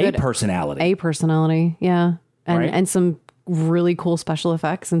you give him a personality. A personality, yeah. And some really cool special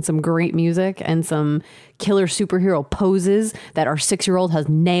effects and some great music and some killer superhero poses that our 6-year-old has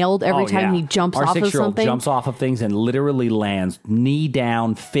nailed every time he jumps off of something. Our 6-year-old jumps off of things and literally lands knee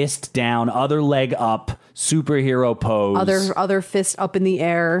down, fist down, other leg up, superhero pose. Other fist up in the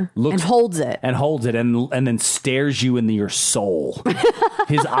air and holds it. And then stares you into your soul.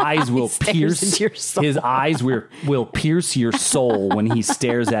 His eyes will pierce your soul. His eyes will pierce your soul when he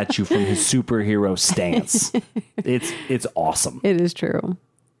stares at you from his superhero stance. It's awesome. It is true.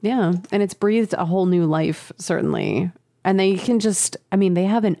 Yeah. And it's breathed a whole new life, certainly. And they can they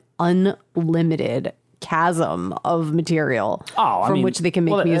have an unlimited chasm of material from which they can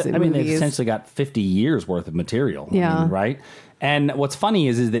make music. They've essentially got 50 years worth of material. Yeah. Right. And what's funny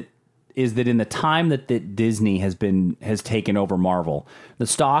is that in the time that Disney has taken over Marvel, the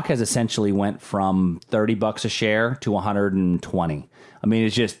stock has essentially went from $30 a share to 120. I mean,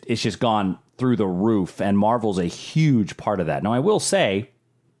 it's just gone through the roof, and Marvel's a huge part of that. Now, I will say,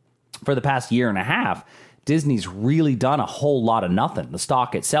 for the past year and a half, Disney's really done a whole lot of nothing. The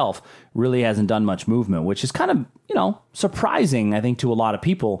stock itself really hasn't done much movement, which is kind of, surprising, I think, to a lot of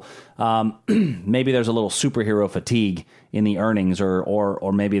people. Maybe there's a little superhero fatigue in the earnings,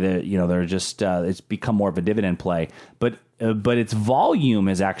 or maybe they're just it's become more of a dividend play. But its volume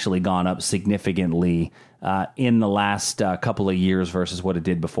has actually gone up significantly in the last couple of years versus what it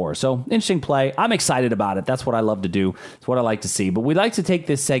did before. So interesting play. I'm excited about it. That's what I love to do. It's what I like to see. But we'd like to take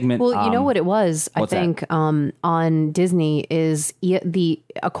this segment. Well, you know what it was, I think, on Disney is the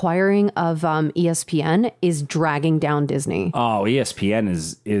acquiring of ESPN is dragging down Disney. Oh, ESPN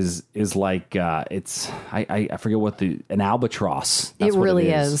is like I forget what an albatross. That's it really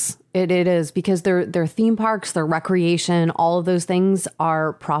is. It is, because their theme parks, their recreation, all of those things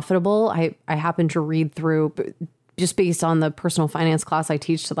are profitable. I happen to read through, just based on the personal finance class I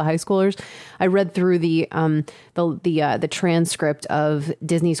teach to the high schoolers, I read through the transcript of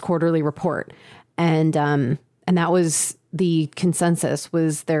Disney's quarterly report, and that was the consensus,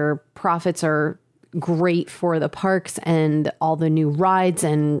 was their profits are great for the parks and all the new rides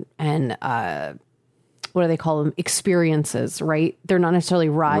and what do they call them? Experiences, right? They're not necessarily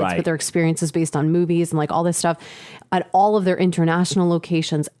rides, but they're experiences based on movies and like all this stuff at all of their international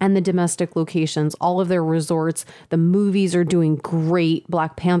locations and the domestic locations, all of their resorts. The movies are doing great.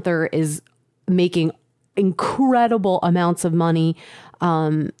 Black Panther is making incredible amounts of money.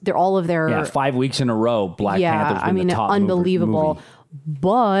 They're all of their 5 weeks in a row. Black Panther's been the top unbelievable. movie.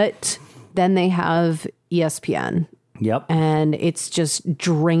 But then they have ESPN. Yep. And it's just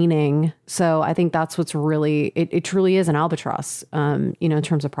draining. So I think that's what's really, it truly is an albatross, in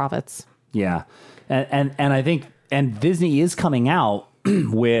terms of profits. Yeah. And I think, and Disney is coming out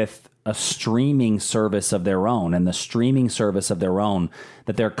with a streaming service of their own, and the streaming service of their own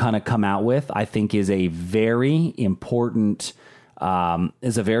that they're going to come out with, I think is a very important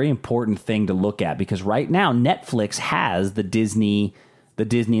thing to look at, because right now Netflix has the Disney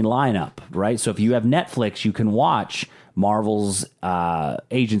lineup, right? So if you have Netflix, you can watch Marvel's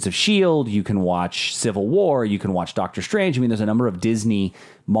Agents of S.H.I.E.L.D., you can watch Civil War, you can watch Doctor Strange. I mean, there's a number of Disney,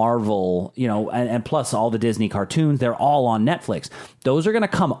 Marvel, and plus all the Disney cartoons, they're all on Netflix. Those are going to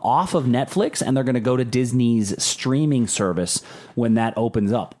come off of Netflix, and they're going to go to Disney's streaming service when that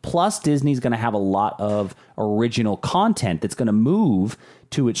opens up. Plus, Disney's going to have a lot of original content that's going to move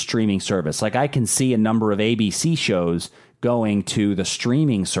to its streaming service. Like, I can see a number of ABC shows going to the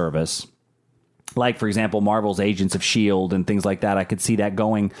streaming service, like, for example, Marvel's Agents of S.H.I.E.L.D. and things like that. I could see that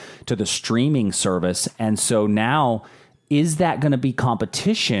going to the streaming service. And so now, is that going to be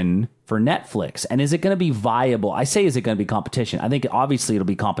competition for Netflix? And is it going to be viable? I say, is it going to be competition? I think obviously it'll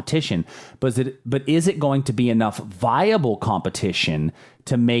be competition, but is it going to be enough viable competition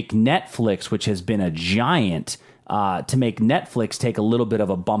to make Netflix, which has been a giant, to make Netflix take a little bit of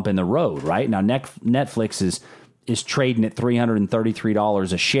a bump in the road, right? Now, Netflix is trading at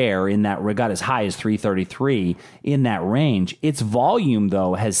 $333 a share in that, got as high as $333 in that range. Its volume,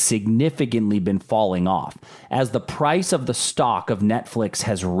 though, has significantly been falling off. As the price of the stock of Netflix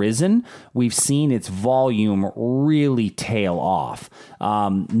has risen, we've seen its volume really tail off.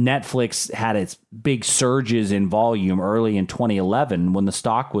 Netflix had its big surges in volume early in 2011 when the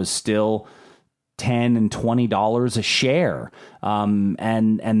stock was still $10 and $20 a share.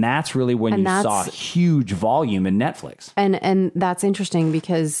 And that's really when you saw huge volume in Netflix. And that's interesting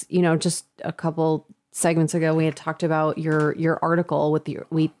because, just a couple segments ago, we had talked about your article with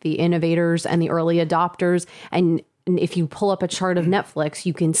the innovators and the early adopters. And if you pull up a chart of Netflix,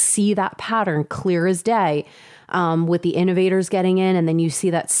 you can see that pattern clear as day. With the innovators getting in, and then you see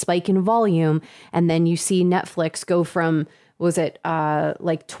that spike in volume, and then you see Netflix go from, was it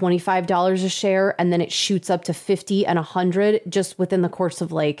like $25 a share, and then it shoots up to $50 and $100 just within the course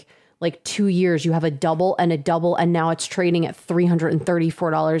of like 2 years. You have a double, and now it's trading at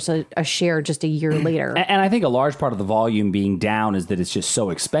 $334 a share just a year later. And I think a large part of the volume being down is that it's just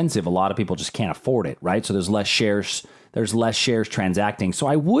so expensive. A lot of people just can't afford it, right? So there's less shares. There's less shares transacting. So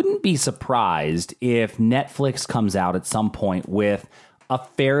I wouldn't be surprised if Netflix comes out at some point with a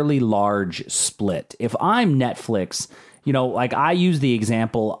fairly large split. If I'm Netflix, like I use the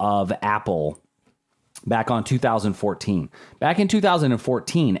example of Apple back on 2014. Back in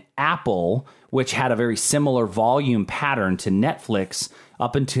 2014, Apple, which had a very similar volume pattern to Netflix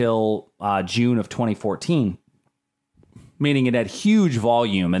up until June of 2014, meaning it had huge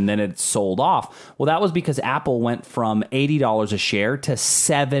volume and then it sold off. Well, that was because Apple went from $80 a share to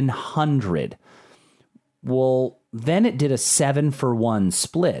 $700. Well, then it did a 7-for-1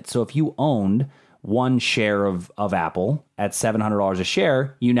 split. So if you owned one share of Apple at $700 a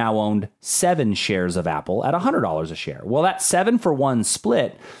share, you now owned 7 shares of Apple at $100 a share. Well, that 7-for-1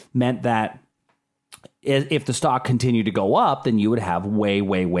 split meant that if the stock continued to go up, then you would have way,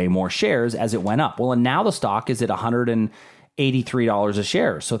 way, way more shares as it went up. Well, and now the stock is at $183 a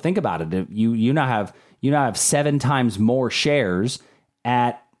share. So think about it. You now have 7 times more shares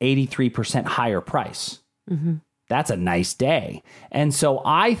at 83% higher price. Mm-hmm. That's a nice day. And so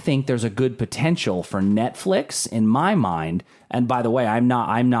I think there's a good potential for Netflix in my mind. And by the way, I'm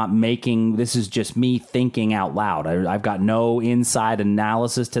not making, this is just me thinking out loud. I've got no inside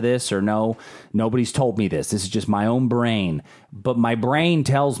analysis to this, or nobody's told me this. This is just my own brain. But my brain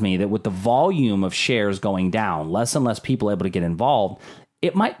tells me that with the volume of shares going down, less and less people able to get involved,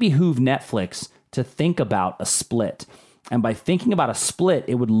 it might behoove Netflix to think about a split. And by thinking about a split,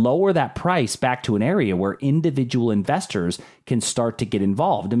 it would lower that price back to an area where individual investors can start to get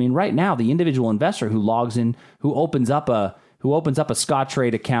involved. I mean, right now, the individual investor who logs in, who opens up a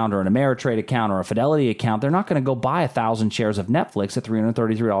Scottrade account or an Ameritrade account or a Fidelity account, they're not going to go buy 1,000 shares of Netflix at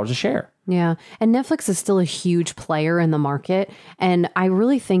 $333 a share. Yeah. And Netflix is still a huge player in the market. And I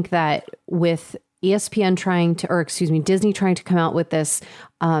really think that with Disney trying to come out with this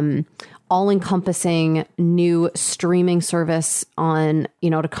all-encompassing new streaming service on,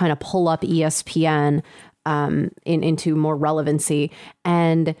 to kind of pull up ESPN into more relevancy.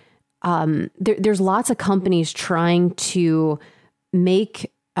 And there's lots of companies trying to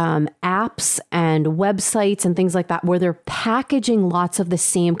make apps and websites and things like that where they're packaging lots of the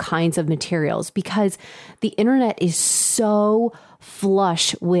same kinds of materials, because the internet is so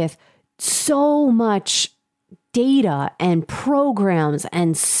flush with so much data and programs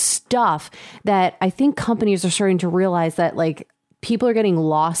and stuff that I think companies are starting to realize that people are getting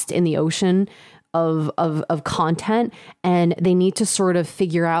lost in the ocean of content, and they need to sort of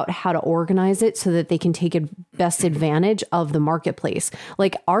figure out how to organize it so that they can take best advantage of the marketplace.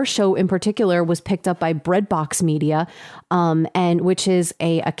 Like our show in particular was picked up by Breadbox Media, and which is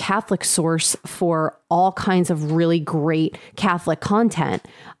a Catholic source for all kinds of really great Catholic content.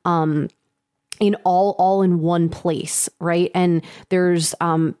 In all in one place, right? And there's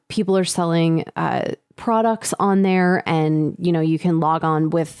people are selling products on there, and you can log on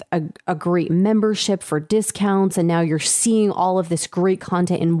with a great membership for discounts, and now you're seeing all of this great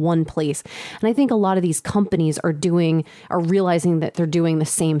content in one place. And I think a lot of these companies are realizing that they're doing the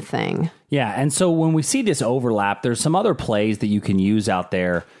same thing. Yeah, and so when we see this overlap, there's some other plays that you can use out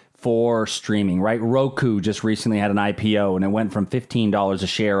there for streaming, right? Roku just recently had an IPO and it went from $15 a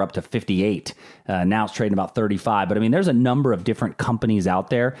share up to $58. Now it's trading about $35. But I mean, there's a number of different companies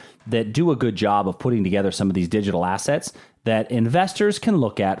out there that do a good job of putting together some of these digital assets that investors can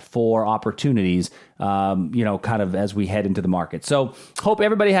look at for opportunities, kind of as we head into the market. So hope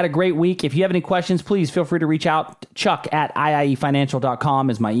everybody had a great week. If you have any questions, please feel free to reach out. Chuck@iiefinancial.com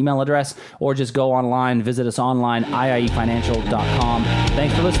is my email address, or just go online, visit us online, iiefinancial.com.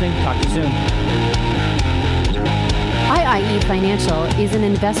 Thanks for listening. Talk to you soon. IIE Financial is an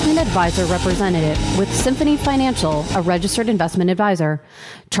investment advisor representative with Symphony Financial, a registered investment advisor.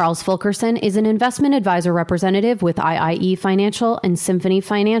 Charles Fulkerson is an investment advisor representative with IIE Financial and Symphony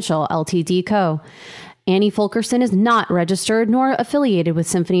Financial, Ltd. Co. Annie Fulkerson is not registered nor affiliated with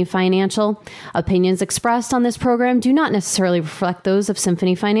Symphony Financial. Opinions expressed on this program do not necessarily reflect those of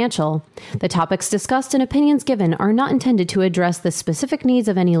Symphony Financial. The topics discussed and opinions given are not intended to address the specific needs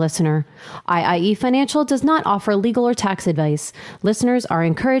of any listener. IIE Financial does not offer legal or tax advice. Listeners are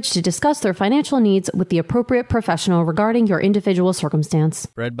encouraged to discuss their financial needs with the appropriate professional regarding your individual circumstance.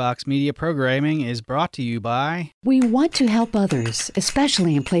 Breadbox Media Programming is brought to you by... We want to help others,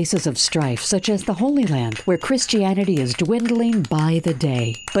 especially in places of strife, such as the Holy Land, where Christianity is dwindling by the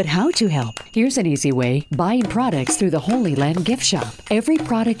day. But how to help? Here's an easy way: buying products through the Holy Land gift shop. Every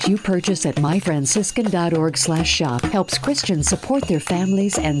product you purchase at myfranciscan.org/shop helps Christians support their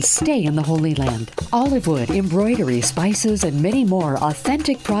families and stay in the Holy Land. Olive wood, embroidery, spices, and many more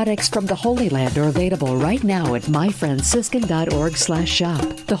authentic products from the Holy Land are available right now at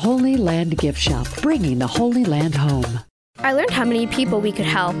myfranciscan.org/shop. The Holy Land gift shop, bringing the Holy Land home. I learned how many people we could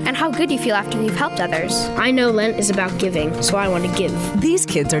help and how good you feel after you've helped others. I know Lent is about giving, so I want to give. These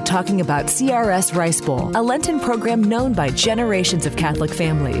kids are talking about CRS Rice Bowl, a Lenten program known by generations of Catholic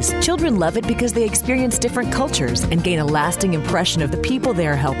families. Children love it because they experience different cultures and gain a lasting impression of the people they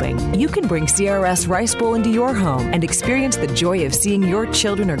are helping. You can bring CRS Rice Bowl into your home and experience the joy of seeing your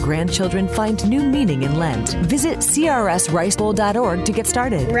children or grandchildren find new meaning in Lent. Visit crsricebowl.org to get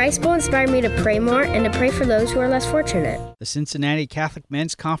started. Rice Bowl inspired me to pray more and to pray for those who are less fortunate. The Cincinnati Catholic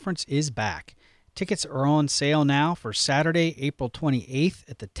Men's Conference is back. Tickets are on sale now for Saturday, April 28th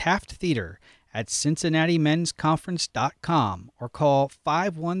at the Taft Theater at cincinnatimen'sconference.com or call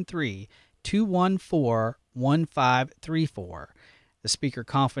 513-214-1534. The speaker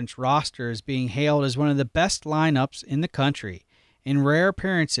conference roster is being hailed as one of the best lineups in the country. In rare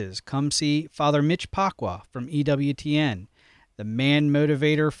appearances, come see Father Mitch Pacwa from EWTN, the man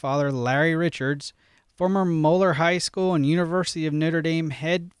motivator Father Larry Richards, former Moeller High School and University of Notre Dame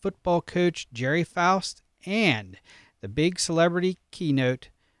head football coach Jerry Faust, and the big celebrity keynote,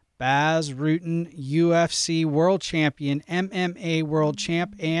 Baz Rutten, UFC world champion, MMA world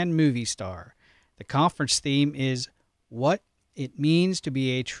champ, and movie star. The conference theme is What It Means to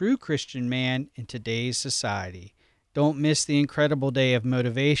Be a True Christian Man in Today's Society. Don't miss the incredible day of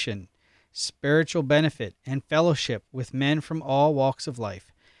motivation, spiritual benefit, and fellowship with men from all walks of life.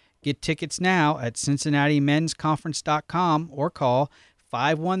 Get tickets now at cincinnatimen'sconference.com or call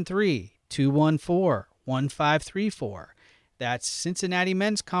 513-214-1534. That's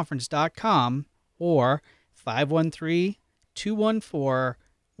cincinnatimen'sconference.com or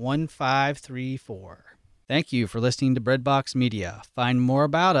 513-214-1534. Thank you for listening to Breadbox Media. Find more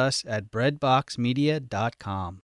about us at breadboxmedia.com.